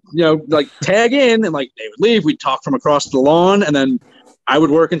 Like tag in, and like they would leave. We'd talk from across the lawn, and then I would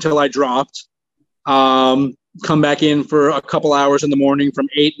work until I dropped. Come back in for a couple hours in the morning from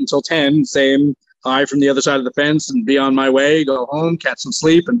 8 until 10. Same hi from the other side of the fence, and be on my way. Go home, catch some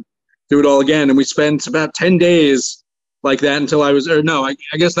sleep, and do it all again. And we spent about 10 days like that until I was, I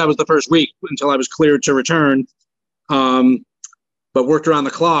guess that was the first week until I was cleared to return. But worked around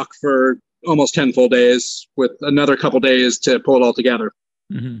the clock for almost 10 full days with another couple days to pull it all together.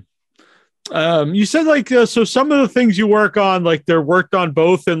 Mm-hmm. You said so some of the things you work on, like they're worked on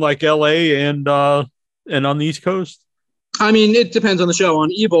both in like LA and on the East Coast. I mean, it depends on the show.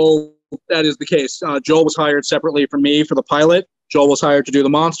 On Evil, that is the case. Joel was hired separately from me for the pilot. Joel was hired to do the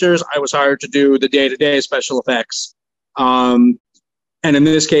monsters. I was hired to do the day-to-day special effects. And in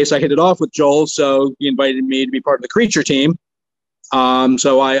this case, I hit it off with Joel, so he invited me to be part of the creature team.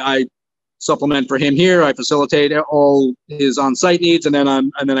 So I supplement for him here. I facilitate all his on-site needs, and then I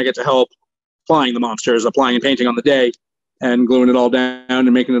get to help applying the monsters, applying and painting on the day, and gluing it all down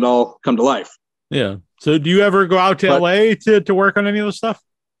and making it all come to life. Yeah. So do you ever go out to LA to work on any of this stuff?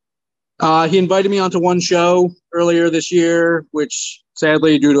 He invited me onto one show earlier this year, which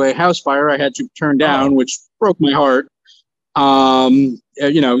sadly, due to a house fire, I had to turn down, which broke my heart. Amazingly,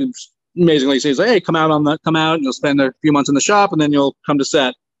 so he's like, "Hey, come out and you'll spend a few months in the shop, and then you'll come to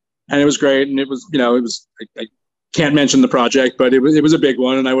set." And it was great, and it was I can't mention the project, but it was a big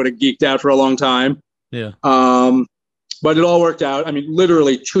one, and I would have geeked out for a long time. Yeah. But it all worked out. I mean,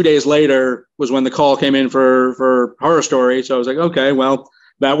 literally 2 days later was when the call came in for Horror Story. So I was like, okay, well,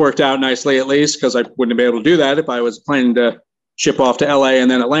 that worked out nicely at least, because I wouldn't have been able to do that if I was planning to ship off to LA and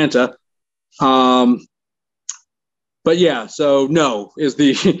then Atlanta. But yeah, so no is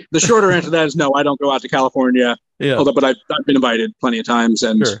the shorter answer to that is no, I don't go out to California. Yeah. But I've been invited plenty of times.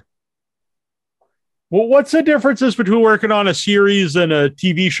 And sure. Well, what's the differences between working on a series and a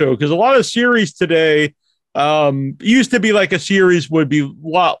TV show? Because a lot of series today used to be like a series would be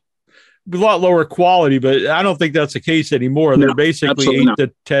a lot lower quality, but I don't think that's the case anymore. They're basically 8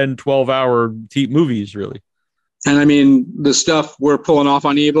 to 10, 12-hour movies, really. And I mean, the stuff we're pulling off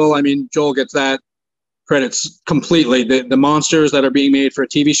on Evil, I mean, Joel gets that credits completely. The monsters that are being made for a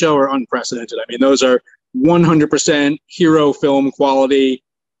TV show are unprecedented. I mean, those are 100% hero film quality.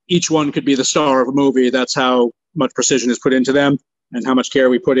 Each one could be the star of a movie. That's how much precision is put into them and how much care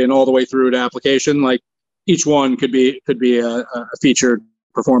we put in all the way through to application. Like each one could be a featured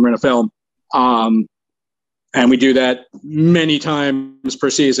performer in a film. And we do that many times per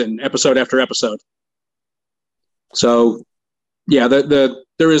season, episode after episode. So, yeah,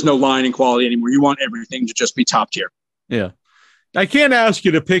 there is no line in quality anymore. You want everything to just be top tier. Yeah, I can't ask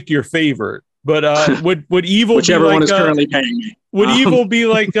you to pick your favorite, but would Evil whichever be like, one is currently paying me? Would Evil be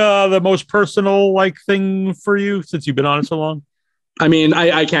like the most personal like thing for you since you've been on it so long? I mean,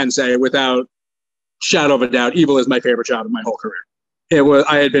 I can say without shadow of a doubt, Evil is my favorite job of my whole career.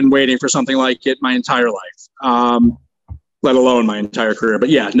 I had been waiting for something like it my entire life, let alone my entire career. But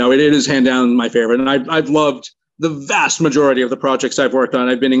yeah, no, it is hand down my favorite, and I've loved the vast majority of the projects I've worked on.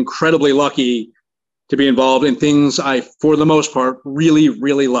 I've been incredibly lucky to be involved in things I, for the most part, really,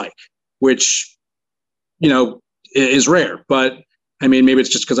 really like, which, you know, is rare. But I mean, maybe it's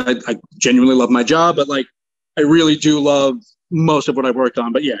just because I genuinely love my job, but like, I really do love most of what I've worked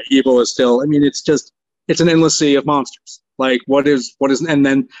on. But yeah, Evil is still, I mean, it's an endless sea of monsters. Like what is, and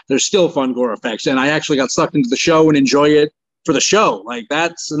then there's still fun gore effects. And I actually got sucked into the show and enjoy it for the show. Like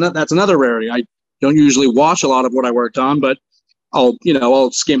that's another rarity. I don't usually watch a lot of what I worked on, but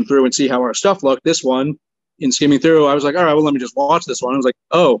I'll skim through and see how our stuff looked. This one, in skimming through, I was like, all right, well, let me just watch this one. I was like,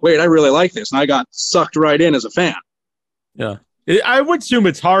 oh, wait, I really like this. And I got sucked right in as a fan. Yeah. I would assume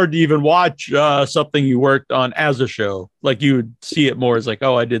it's hard to even watch something you worked on as a show. Like you would see it more as like,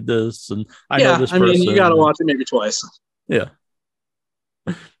 oh, I did this and I know this person. I mean, you got to watch it maybe twice. Yeah.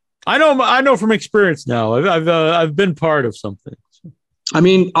 I know from experience now. I've been part of something. I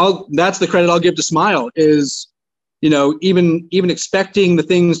mean, that's the credit I'll give to Smile is, you know, even expecting the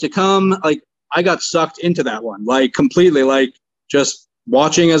things to come, like I got sucked into that one, like completely, like just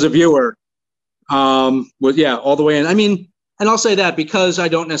watching as a viewer, all the way in. I mean, and I'll say that because I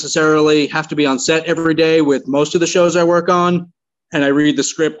don't necessarily have to be on set every day with most of the shows I work on, and I read the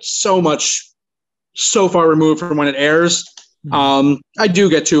script so far removed from when it airs. I do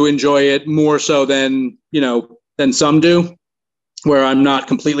get to enjoy it more so than some do, where I'm not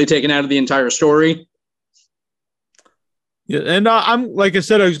completely taken out of the entire story. Yeah, and I'm like I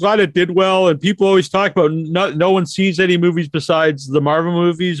said, I was glad it did well. And people always talk about no one sees any movies besides the Marvel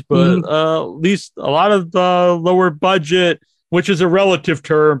movies, but at least a lot of the lower budget, which is a relative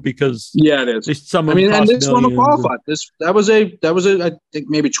term because it is. Some I mean, and this one will qualify. That was a I think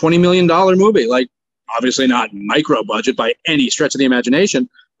maybe $20 million movie. Like obviously not micro budget by any stretch of the imagination,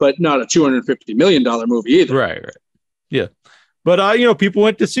 but not a $250 million movie either. Right. Yeah. But, people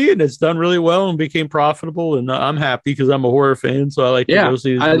went to see it and it's done really well and became profitable. And I'm happy because I'm a horror fan. So I like to go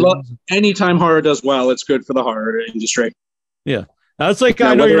see it. I love anytime horror does well, it's good for the horror industry. Yeah. That's like,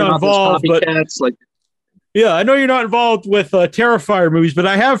 I know you're not involved, but I know you're not involved with Terrifier movies, but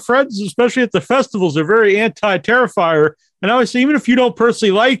I have friends, especially at the festivals, they're very anti-Terrifier. And I always say, even if you don't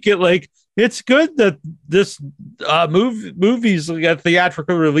personally like it, like, it's good that this movies got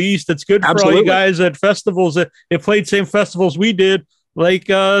theatrical released. It's good for all you guys at festivals that it played same festivals we did. Like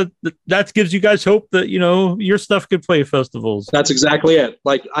that gives you guys hope that your stuff could play at festivals. That's exactly it.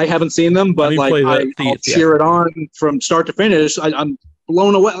 Like I haven't seen them, but I'll cheer it on from start to finish. I'm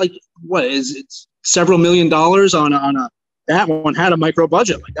blown away. Like what is it? Several $1 million on a. That one had a micro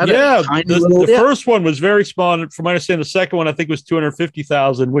budget like that. Yeah, the first one was very small. From my understanding, the second one I think was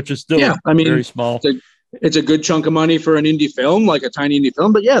 $250,000, which is still very small. It's a good chunk of money for an indie film, like a tiny indie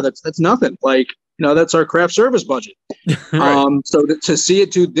film. But yeah, that's nothing. Like that's our craft service budget. Right. So to see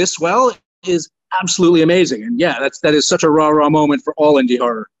it do this well is absolutely amazing. And yeah, that is such a raw moment for all indie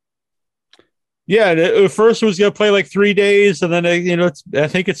horror. Yeah, and at first it was going to play like 3 days, and then I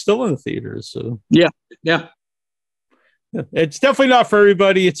think it's still in the theaters. So yeah. It's definitely not for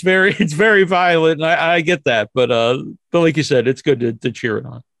everybody. It's very violent. And I get that, but like you said, it's good to cheer it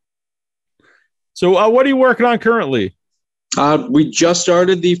on. So, what are you working on currently? We just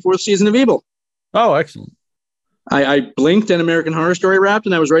started the 4th season of Evil. Oh, excellent! I blinked and American Horror Story wrapped,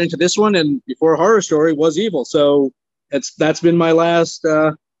 and I was right into this one. And before Horror Story was Evil, so that's been my last.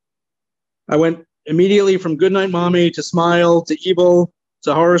 I went immediately from Goodnight Mommy to Smile to Evil. It's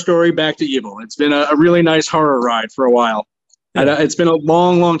a Horror Story back to Evil. It's been a really nice horror ride for a while. Yeah. It's been a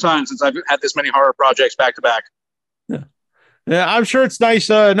long time since I've had this many horror projects back to back. Yeah. Yeah, I'm sure it's nice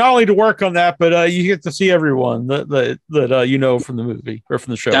not only to work on that, but you get to see everyone that you know from the movie or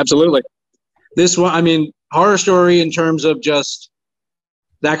from the show. Absolutely. This one, I mean, Horror Story in terms of just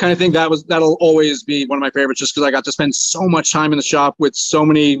that kind of thing, that'll always be one of my favorites, just because I got to spend so much time in the shop with so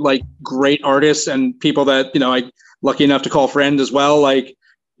many like great artists and people that, you know, I lucky enough to call friend as well. Like,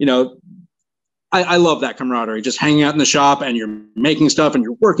 you know, I love that camaraderie, just hanging out in the shop and you're making stuff and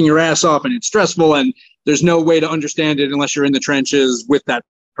you're working your ass off and it's stressful and there's no way to understand it unless you're in the trenches with that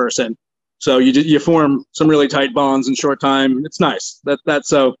person. So you form some really tight bonds in short time. It's nice. That's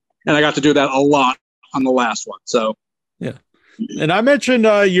so, and I got to do that a lot on the last one. So yeah. And I mentioned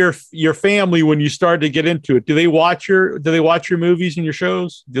your family when you started to get into it. Do they watch your movies and your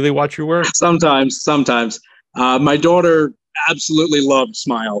shows? Do they watch your work? Sometimes. My daughter absolutely loved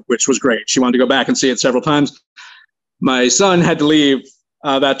Smile, which was great. She wanted to go back and see it several times. My son had to leave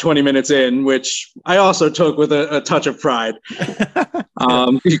about 20 minutes in, which I also took with a touch of pride,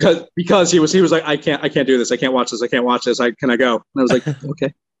 because he was like, I can't do this. I can't watch this. Can I go? And I was like,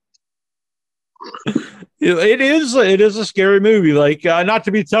 okay. It is a scary movie. Like, not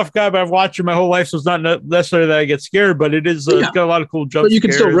to be a tough guy, but I've watched it my whole life, so it's not necessarily that I get scared, but it is it's got a lot of cool jump. But you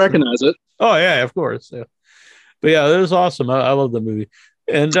can still recognize it. Oh yeah, of course. Yeah. But yeah, it was awesome. I love the movie.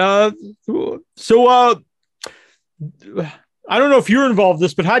 And so I don't know if you're involved in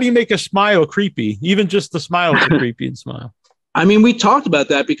this, but how do you make a smile creepy? Even just the smile is a creepy and smile. I mean, we talked about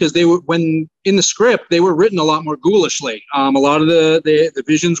that because they were, when in the script, they were written a lot more ghoulishly. A lot of the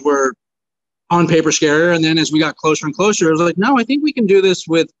visions were on paper scare. And then as we got closer and closer, I was like, no, I think we can do this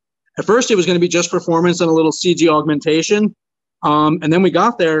with, at first it was going to be just performance and a little CG augmentation. And then we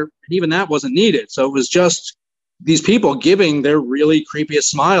got there, and even that wasn't needed. So it was just these people giving their really creepiest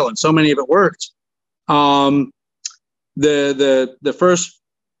smile, and so many of it worked. The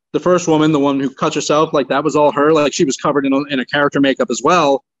first woman, the one who cuts herself, like that was all her. Like she was covered in a character makeup as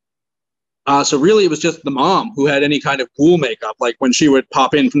well. So really, it was just the mom who had any kind of ghoul makeup, like when she would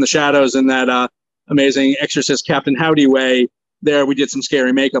pop in from the shadows in that amazing Exorcist Captain Howdy way. There, we did some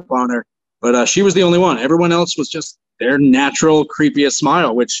scary makeup on her, but she was the only one. Everyone else was just their natural creepiest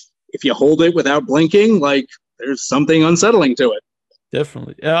smile, which if you hold it without blinking, like there's something unsettling to it.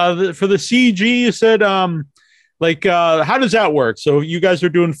 Definitely. For the CG, you said, how does that work? So you guys are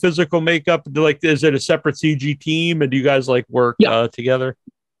doing physical makeup. Like, is it a separate CG team, and do you guys like work together?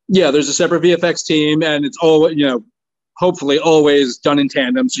 Yeah, there's a separate VFX team, and it's all, hopefully always done in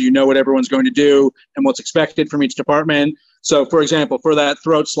tandem, so you know what everyone's going to do and what's expected from each department. So, for example, for that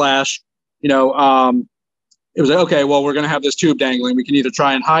throat slash, it was like, okay, well, we're going to have this tube dangling. We can either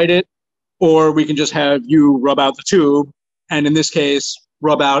try and hide it, or we can just have you rub out the tube, and in this case,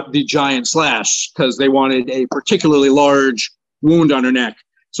 rub out the giant slash, because they wanted a particularly large wound on her neck.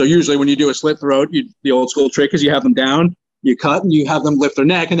 So usually when you do a slit throat, the old school trick is you have them down, you cut, and you have them lift their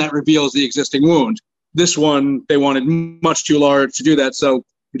neck, and that reveals the existing wound. This one, they wanted much too large to do that, so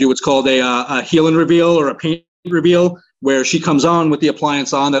we do what's called a heel and reveal, or a paint reveal, where she comes on with the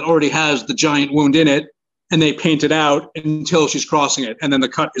appliance on that already has the giant wound in it, and they paint it out until she's crossing it, and then the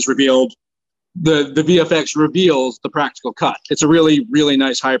cut is revealed. The VFX reveals the practical cut. It's a really, really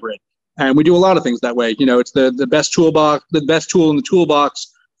nice hybrid. And we do a lot of things that way. It's the best toolbox, the best tool in the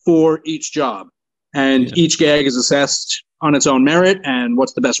toolbox for each job. And each gag is assessed on its own merit. And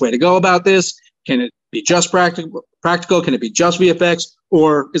what's the best way to go about this? Can it be just practical? Can it be just VFX?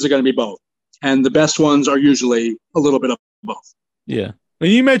 Or is it going to be both? And the best ones are usually a little bit of both. Yeah. And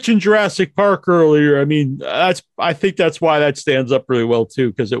you mentioned Jurassic Park earlier. I mean, I think that's why that stands up really well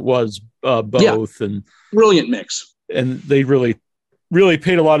too, because it was both, and brilliant mix. And they really, really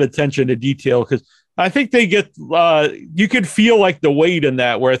paid a lot of attention to detail, because I think they get you could feel like the weight in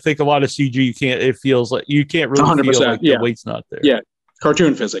that, where I think a lot of CG it feels like you can't really feel like the weight's not there. Yeah,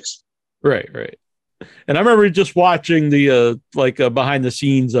 cartoon physics. Right. And I remember just watching the behind the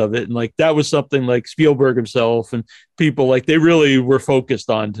scenes of it, and like that was something like Spielberg himself and people, like they really were focused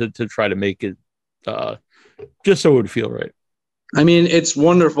on to try to make it just so it would feel right. I mean, it's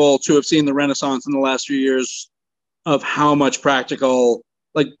wonderful to have seen the renaissance in the last few years of how much practical,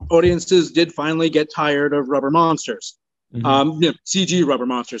 like audiences did finally get tired of rubber monsters. Mm-hmm. CG rubber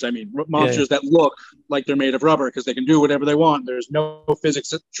monsters. I mean, monsters that look like they're made of rubber because they can do whatever they want. There's no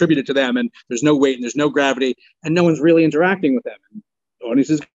physics attributed to them, and there's no weight, and there's no gravity, and no one's really interacting with them. And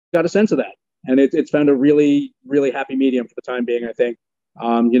audiences got a sense of that, and it's found a really, really happy medium for the time being, I think.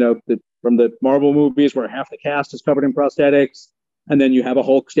 From the Marvel movies where half the cast is covered in prosthetics, and then you have a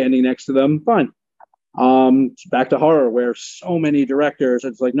Hulk standing next to them. Fine. Back to horror, where so many directors,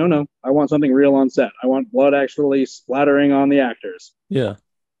 it's like, no, I want something real on set. I want blood actually splattering on the actors. Yeah.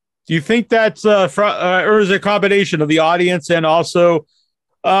 Do you think that's or is it a combination of the audience and also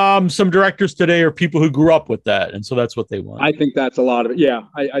some directors today are people who grew up with that, and so that's what they want? I think that's a lot of it. Yeah,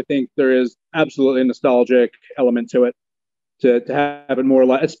 I think there is absolutely a nostalgic element to it, to have it more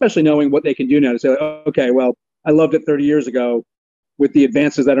like, especially knowing what they can do now to say, like, okay, well, I loved it 30 years ago. With the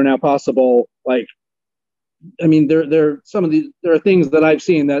advances that are now possible, like, I mean, there are things that I've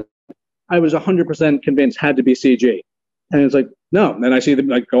seen that I was 100% convinced had to be CG, and it's like, no. And then I see them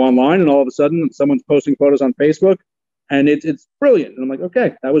like go online, and all of a sudden, someone's posting photos on Facebook, and it's brilliant. And I'm like,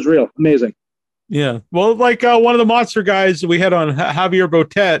 okay, that was real, amazing. Yeah. Well, like one of the monster guys we had on, Javier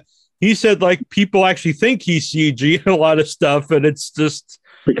Botet, he said like people actually think he's CG in a lot of stuff, and it's just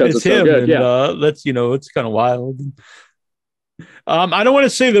because it's him. So good. And, yeah, that's it's kind of wild. I don't want to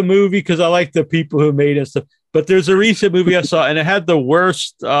say the movie because I like the people who made it stuff, but there's a recent movie I saw, and it had the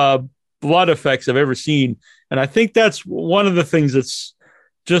worst blood effects I've ever seen, and I think that's one of the things that's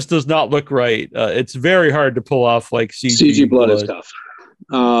just does not look right. It's very hard to pull off like CG blood is tough.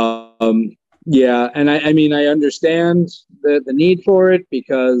 Yeah, and I mean, I understand the need for it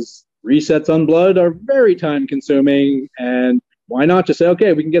because resets on blood are very time consuming, and why not just say,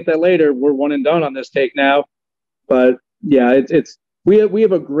 okay, we can get that later. We're one and done on this take now. But yeah, we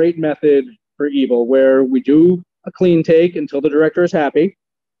have a great method for Evil where we do a clean take until the director is happy,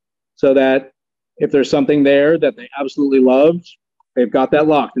 so that if there's something there that they absolutely loved, they've got that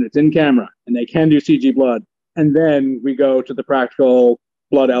locked and it's in camera and they can do CG blood. And then we go to the practical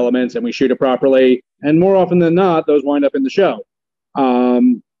blood elements and we shoot it properly. And more often than not, those wind up in the show.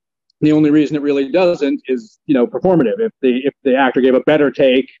 The only reason it really doesn't is, performative. If the actor gave a better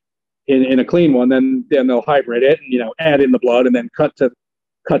take in a clean one, then they'll hybrid it and, add in the blood and then cut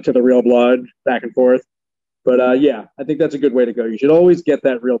to the real blood back and forth. But yeah, I think that's a good way to go. You should always get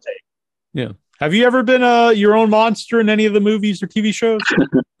that real take. Yeah. Have you ever been your own monster in any of the movies or TV shows?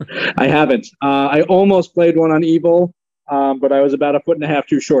 I haven't. I almost played one on Evil, but I was about 1.5 feet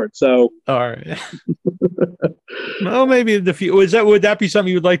too short. So, all right. Well, maybe would that be something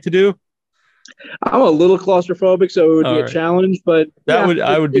you would like to do? I'm a little claustrophobic, so it would be a challenge. But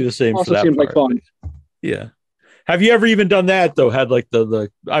I would be the same. Also for that seems part. Like fun. Yeah. Have you ever even done that though? Had like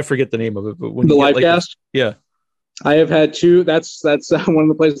the I forget the name of it, but when the you live cast. Yeah. I have had two. That's one of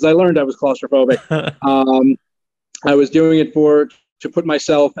the places I learned I was claustrophobic. I was doing it to put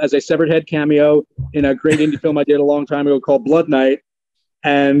myself as a severed head cameo in a great indie film I did a long time ago called Blood Night.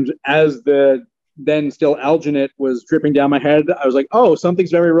 And as the then still alginate was dripping down my head, I was like, oh, something's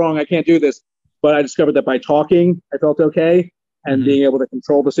very wrong. I can't do this. But I discovered that by talking, I felt okay and being able to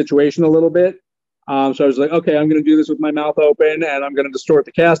control the situation a little bit. So I was like, okay, I'm going to do this with my mouth open and I'm going to distort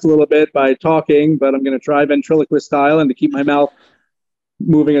the cast a little bit by talking, but I'm going to try ventriloquist style and to keep my mouth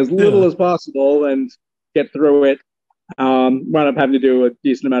moving as little as possible and get through it. Wound up having to do a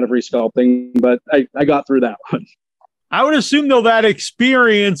decent amount of resculpting, but I got through that one. I would assume though that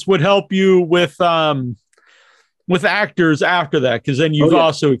experience would help you with actors after that, because then you've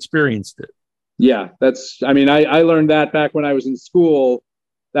also experienced it. Yeah, I learned that back when I was in school.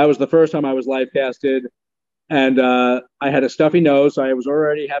 That was the first time I was live casted, and I had a stuffy nose, so I was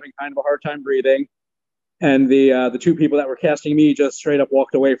already having kind of a hard time breathing. And the two people that were casting me just straight up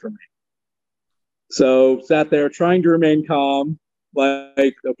walked away from me. So sat there trying to remain calm,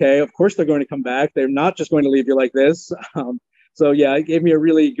 like, okay, of course they're going to come back. They're not just going to leave you like this. So yeah, it gave me a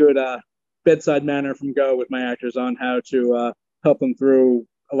really good bedside manner from go with my actors on how to help them through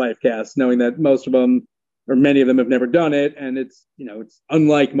a live cast, knowing that most of them or many of them have never done it, and it's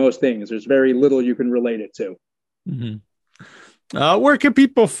unlike most things. There's very little you can relate it to. Where can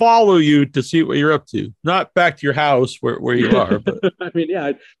people follow you to see what you're up to? Not back to your house where you are, but I mean, yeah,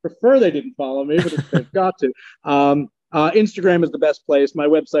 I'd prefer they didn't follow me, but they've got to. Instagram is the best place. My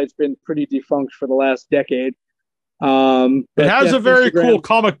website's been pretty defunct for the last decade. It has a very cool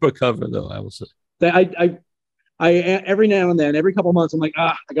comic book cover, though, I will say. I every now and then, every couple of months, I'm like,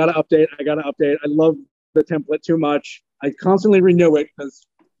 I gotta update. I love the template too much. I constantly renew it because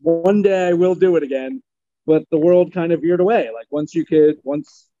one day I will do it again. But the world kind of veered away. Like once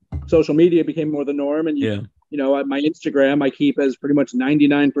social media became more the norm, and my Instagram I keep as pretty much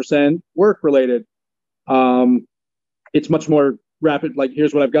 99% work related. It's much more rapid. Like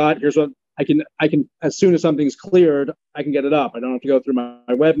here's what I've got. Here's what I can. As soon as something's cleared, I can get it up. I don't have to go through my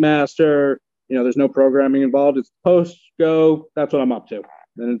webmaster. There's no programming involved. It's post, go. That's what I'm up to.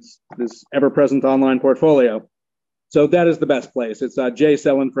 And it's this ever-present online portfolio. So that is the best place. It's Jay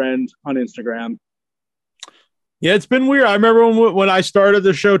Selenfriend on Instagram. Yeah, it's been weird. I remember when I started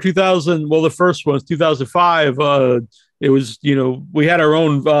the show, 2000. Well, the first one was 2005. It was, we had our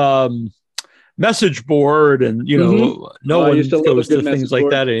own message board, and no one goes to things like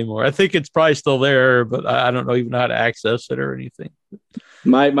that anymore. I think it's probably still there, but I don't know even how to access it or anything.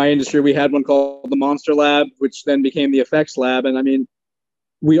 My industry, we had one called the Monster Lab, which then became the Effects Lab, and I mean,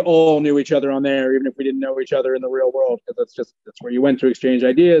 we all knew each other on there, even if we didn't know each other in the real world, because that's where you went to exchange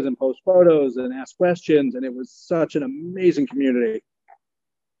ideas and post photos and ask questions, and it was such an amazing community.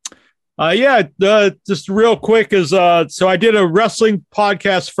 Just real quick is so I did a wrestling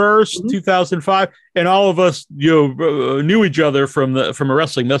podcast first, 2005, and all of us knew each other from a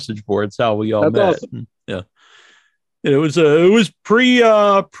wrestling message board. That's how we all met. Awesome. Yeah, it was pre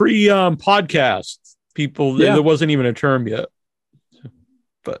podcast. People, there wasn't even a term yet,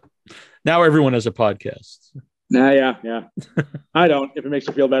 but now everyone has a podcast. Yeah. I don't, if it makes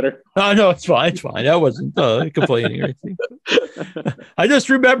you feel better. Oh, no, it's fine. I wasn't complaining or anything. I just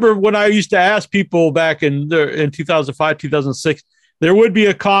remember when I used to ask people back in 2005, 2006, there would be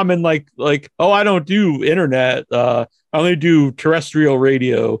a common like, oh, I don't do internet. I only do terrestrial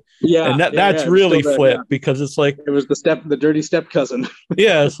radio. Yeah. And that's really flipped because it's like, it was the dirty step cousin.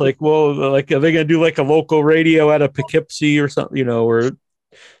 Yeah. It's like, well, like, are they going to do like a local radio out of Poughkeepsie or something, or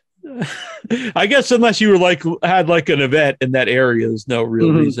I guess unless you were had an event in that area, there's no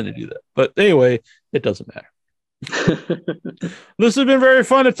real reason to do that. But anyway, it doesn't matter. This has been very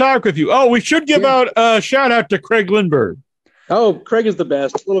fun to talk with you. Oh, we should give out a shout out to Craig Lindbergh. Oh, Craig is the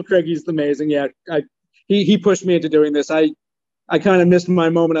best. Little Craigie's amazing. Yeah, he pushed me into doing this. I kind of missed my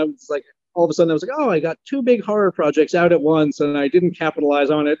moment. I was like, all of a sudden I was like, oh, I got 2 big horror projects out at once, and I didn't capitalize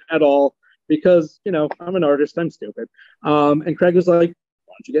on it at all because I'm an artist. I'm stupid. And Craig was like,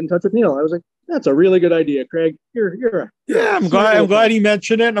 why don't you get in touch with Neil? I was like, that's a really good idea, Craig. I'm glad he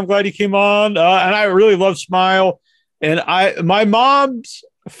mentioned it, and I'm glad he came on. And I really love Smile. And my mom's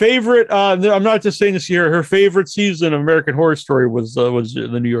favorite, I'm not just saying this here, her favorite season of American Horror Story was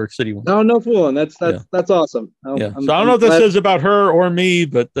the New York City one. Oh, no fooling. That's awesome. So I don't know if this is about her or me,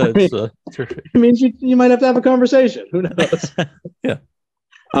 but that's it means you might have to have a conversation. Who knows? Yeah.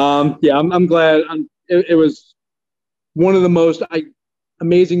 I'm glad. It was one of the most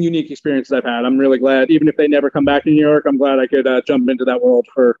amazing, unique experiences I've had. I'm really glad, even if they never come back to New York, I'm glad I could jump into that world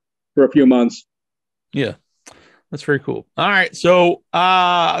for a few months. Yeah, that's very cool. All right. So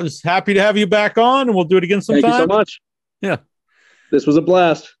I was happy to have you back on, and we'll do it again sometime. Thank you so much. Yeah. This was a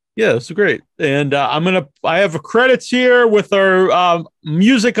blast. Yeah, this was great. And I have credits here with our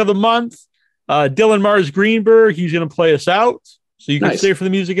music of the month. Dylan Mars Greenberg, he's going to play us out. So you can stay for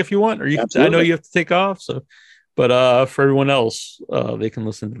the music if you want, or I know you have to take off. But for everyone else, they can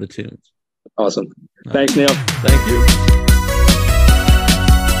listen to the tunes. Awesome. Thanks, Neil. Thank you.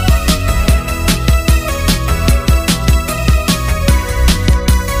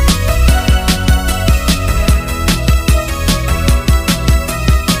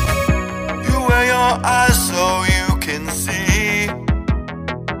 You wear your eyes so you can see.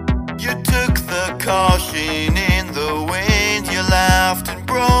 You took the caution in the wind. You laughed and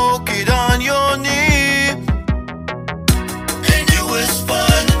broke it on your knee.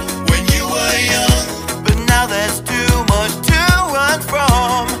 There's too much to run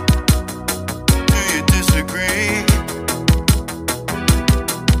from. Do you disagree?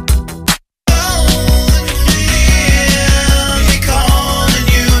 Don't hear me calling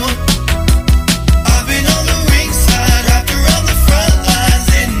you. I've been on the ringside, wrapped around the front lines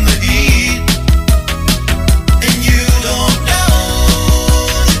in the heat. And you don't know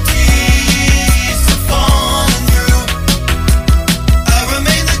the tears are falling through. I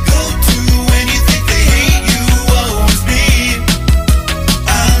remain the go-to when you think they hate you.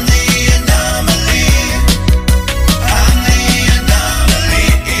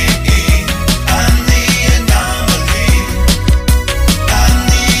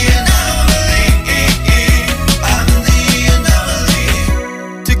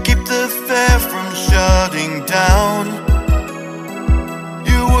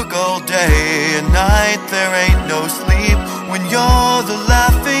 There ain't no sleep when you're the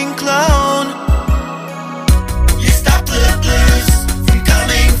laughing clown. You stop the blues from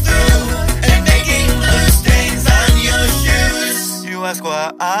coming through and making blue stains on your shoes. You ask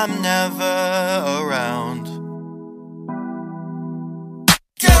why I'm never around.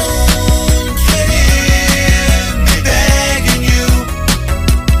 Don't you hear me begging you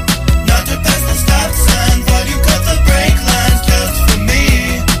not to pass the stop sign while you cut the brake lines just for me?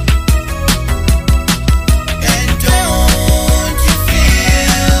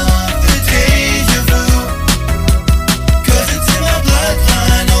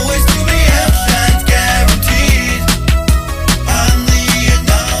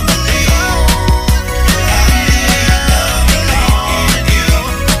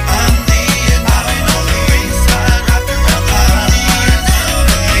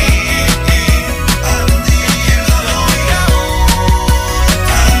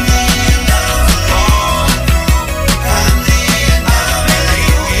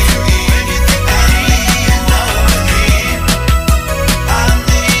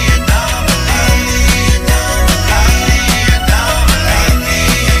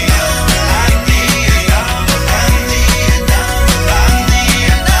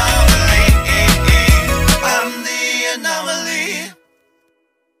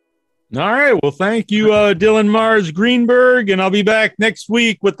 All right. Well, thank you, Dylan Mars Greenberg. And I'll be back next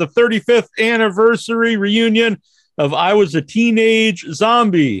week with the 35th anniversary reunion of I Was a Teenage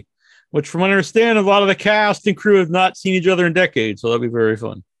Zombie, which, from what I understand, a lot of the cast and crew have not seen each other in decades. So that'll be very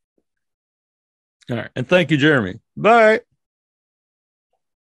fun. All right. And thank you, Jeremy. Bye.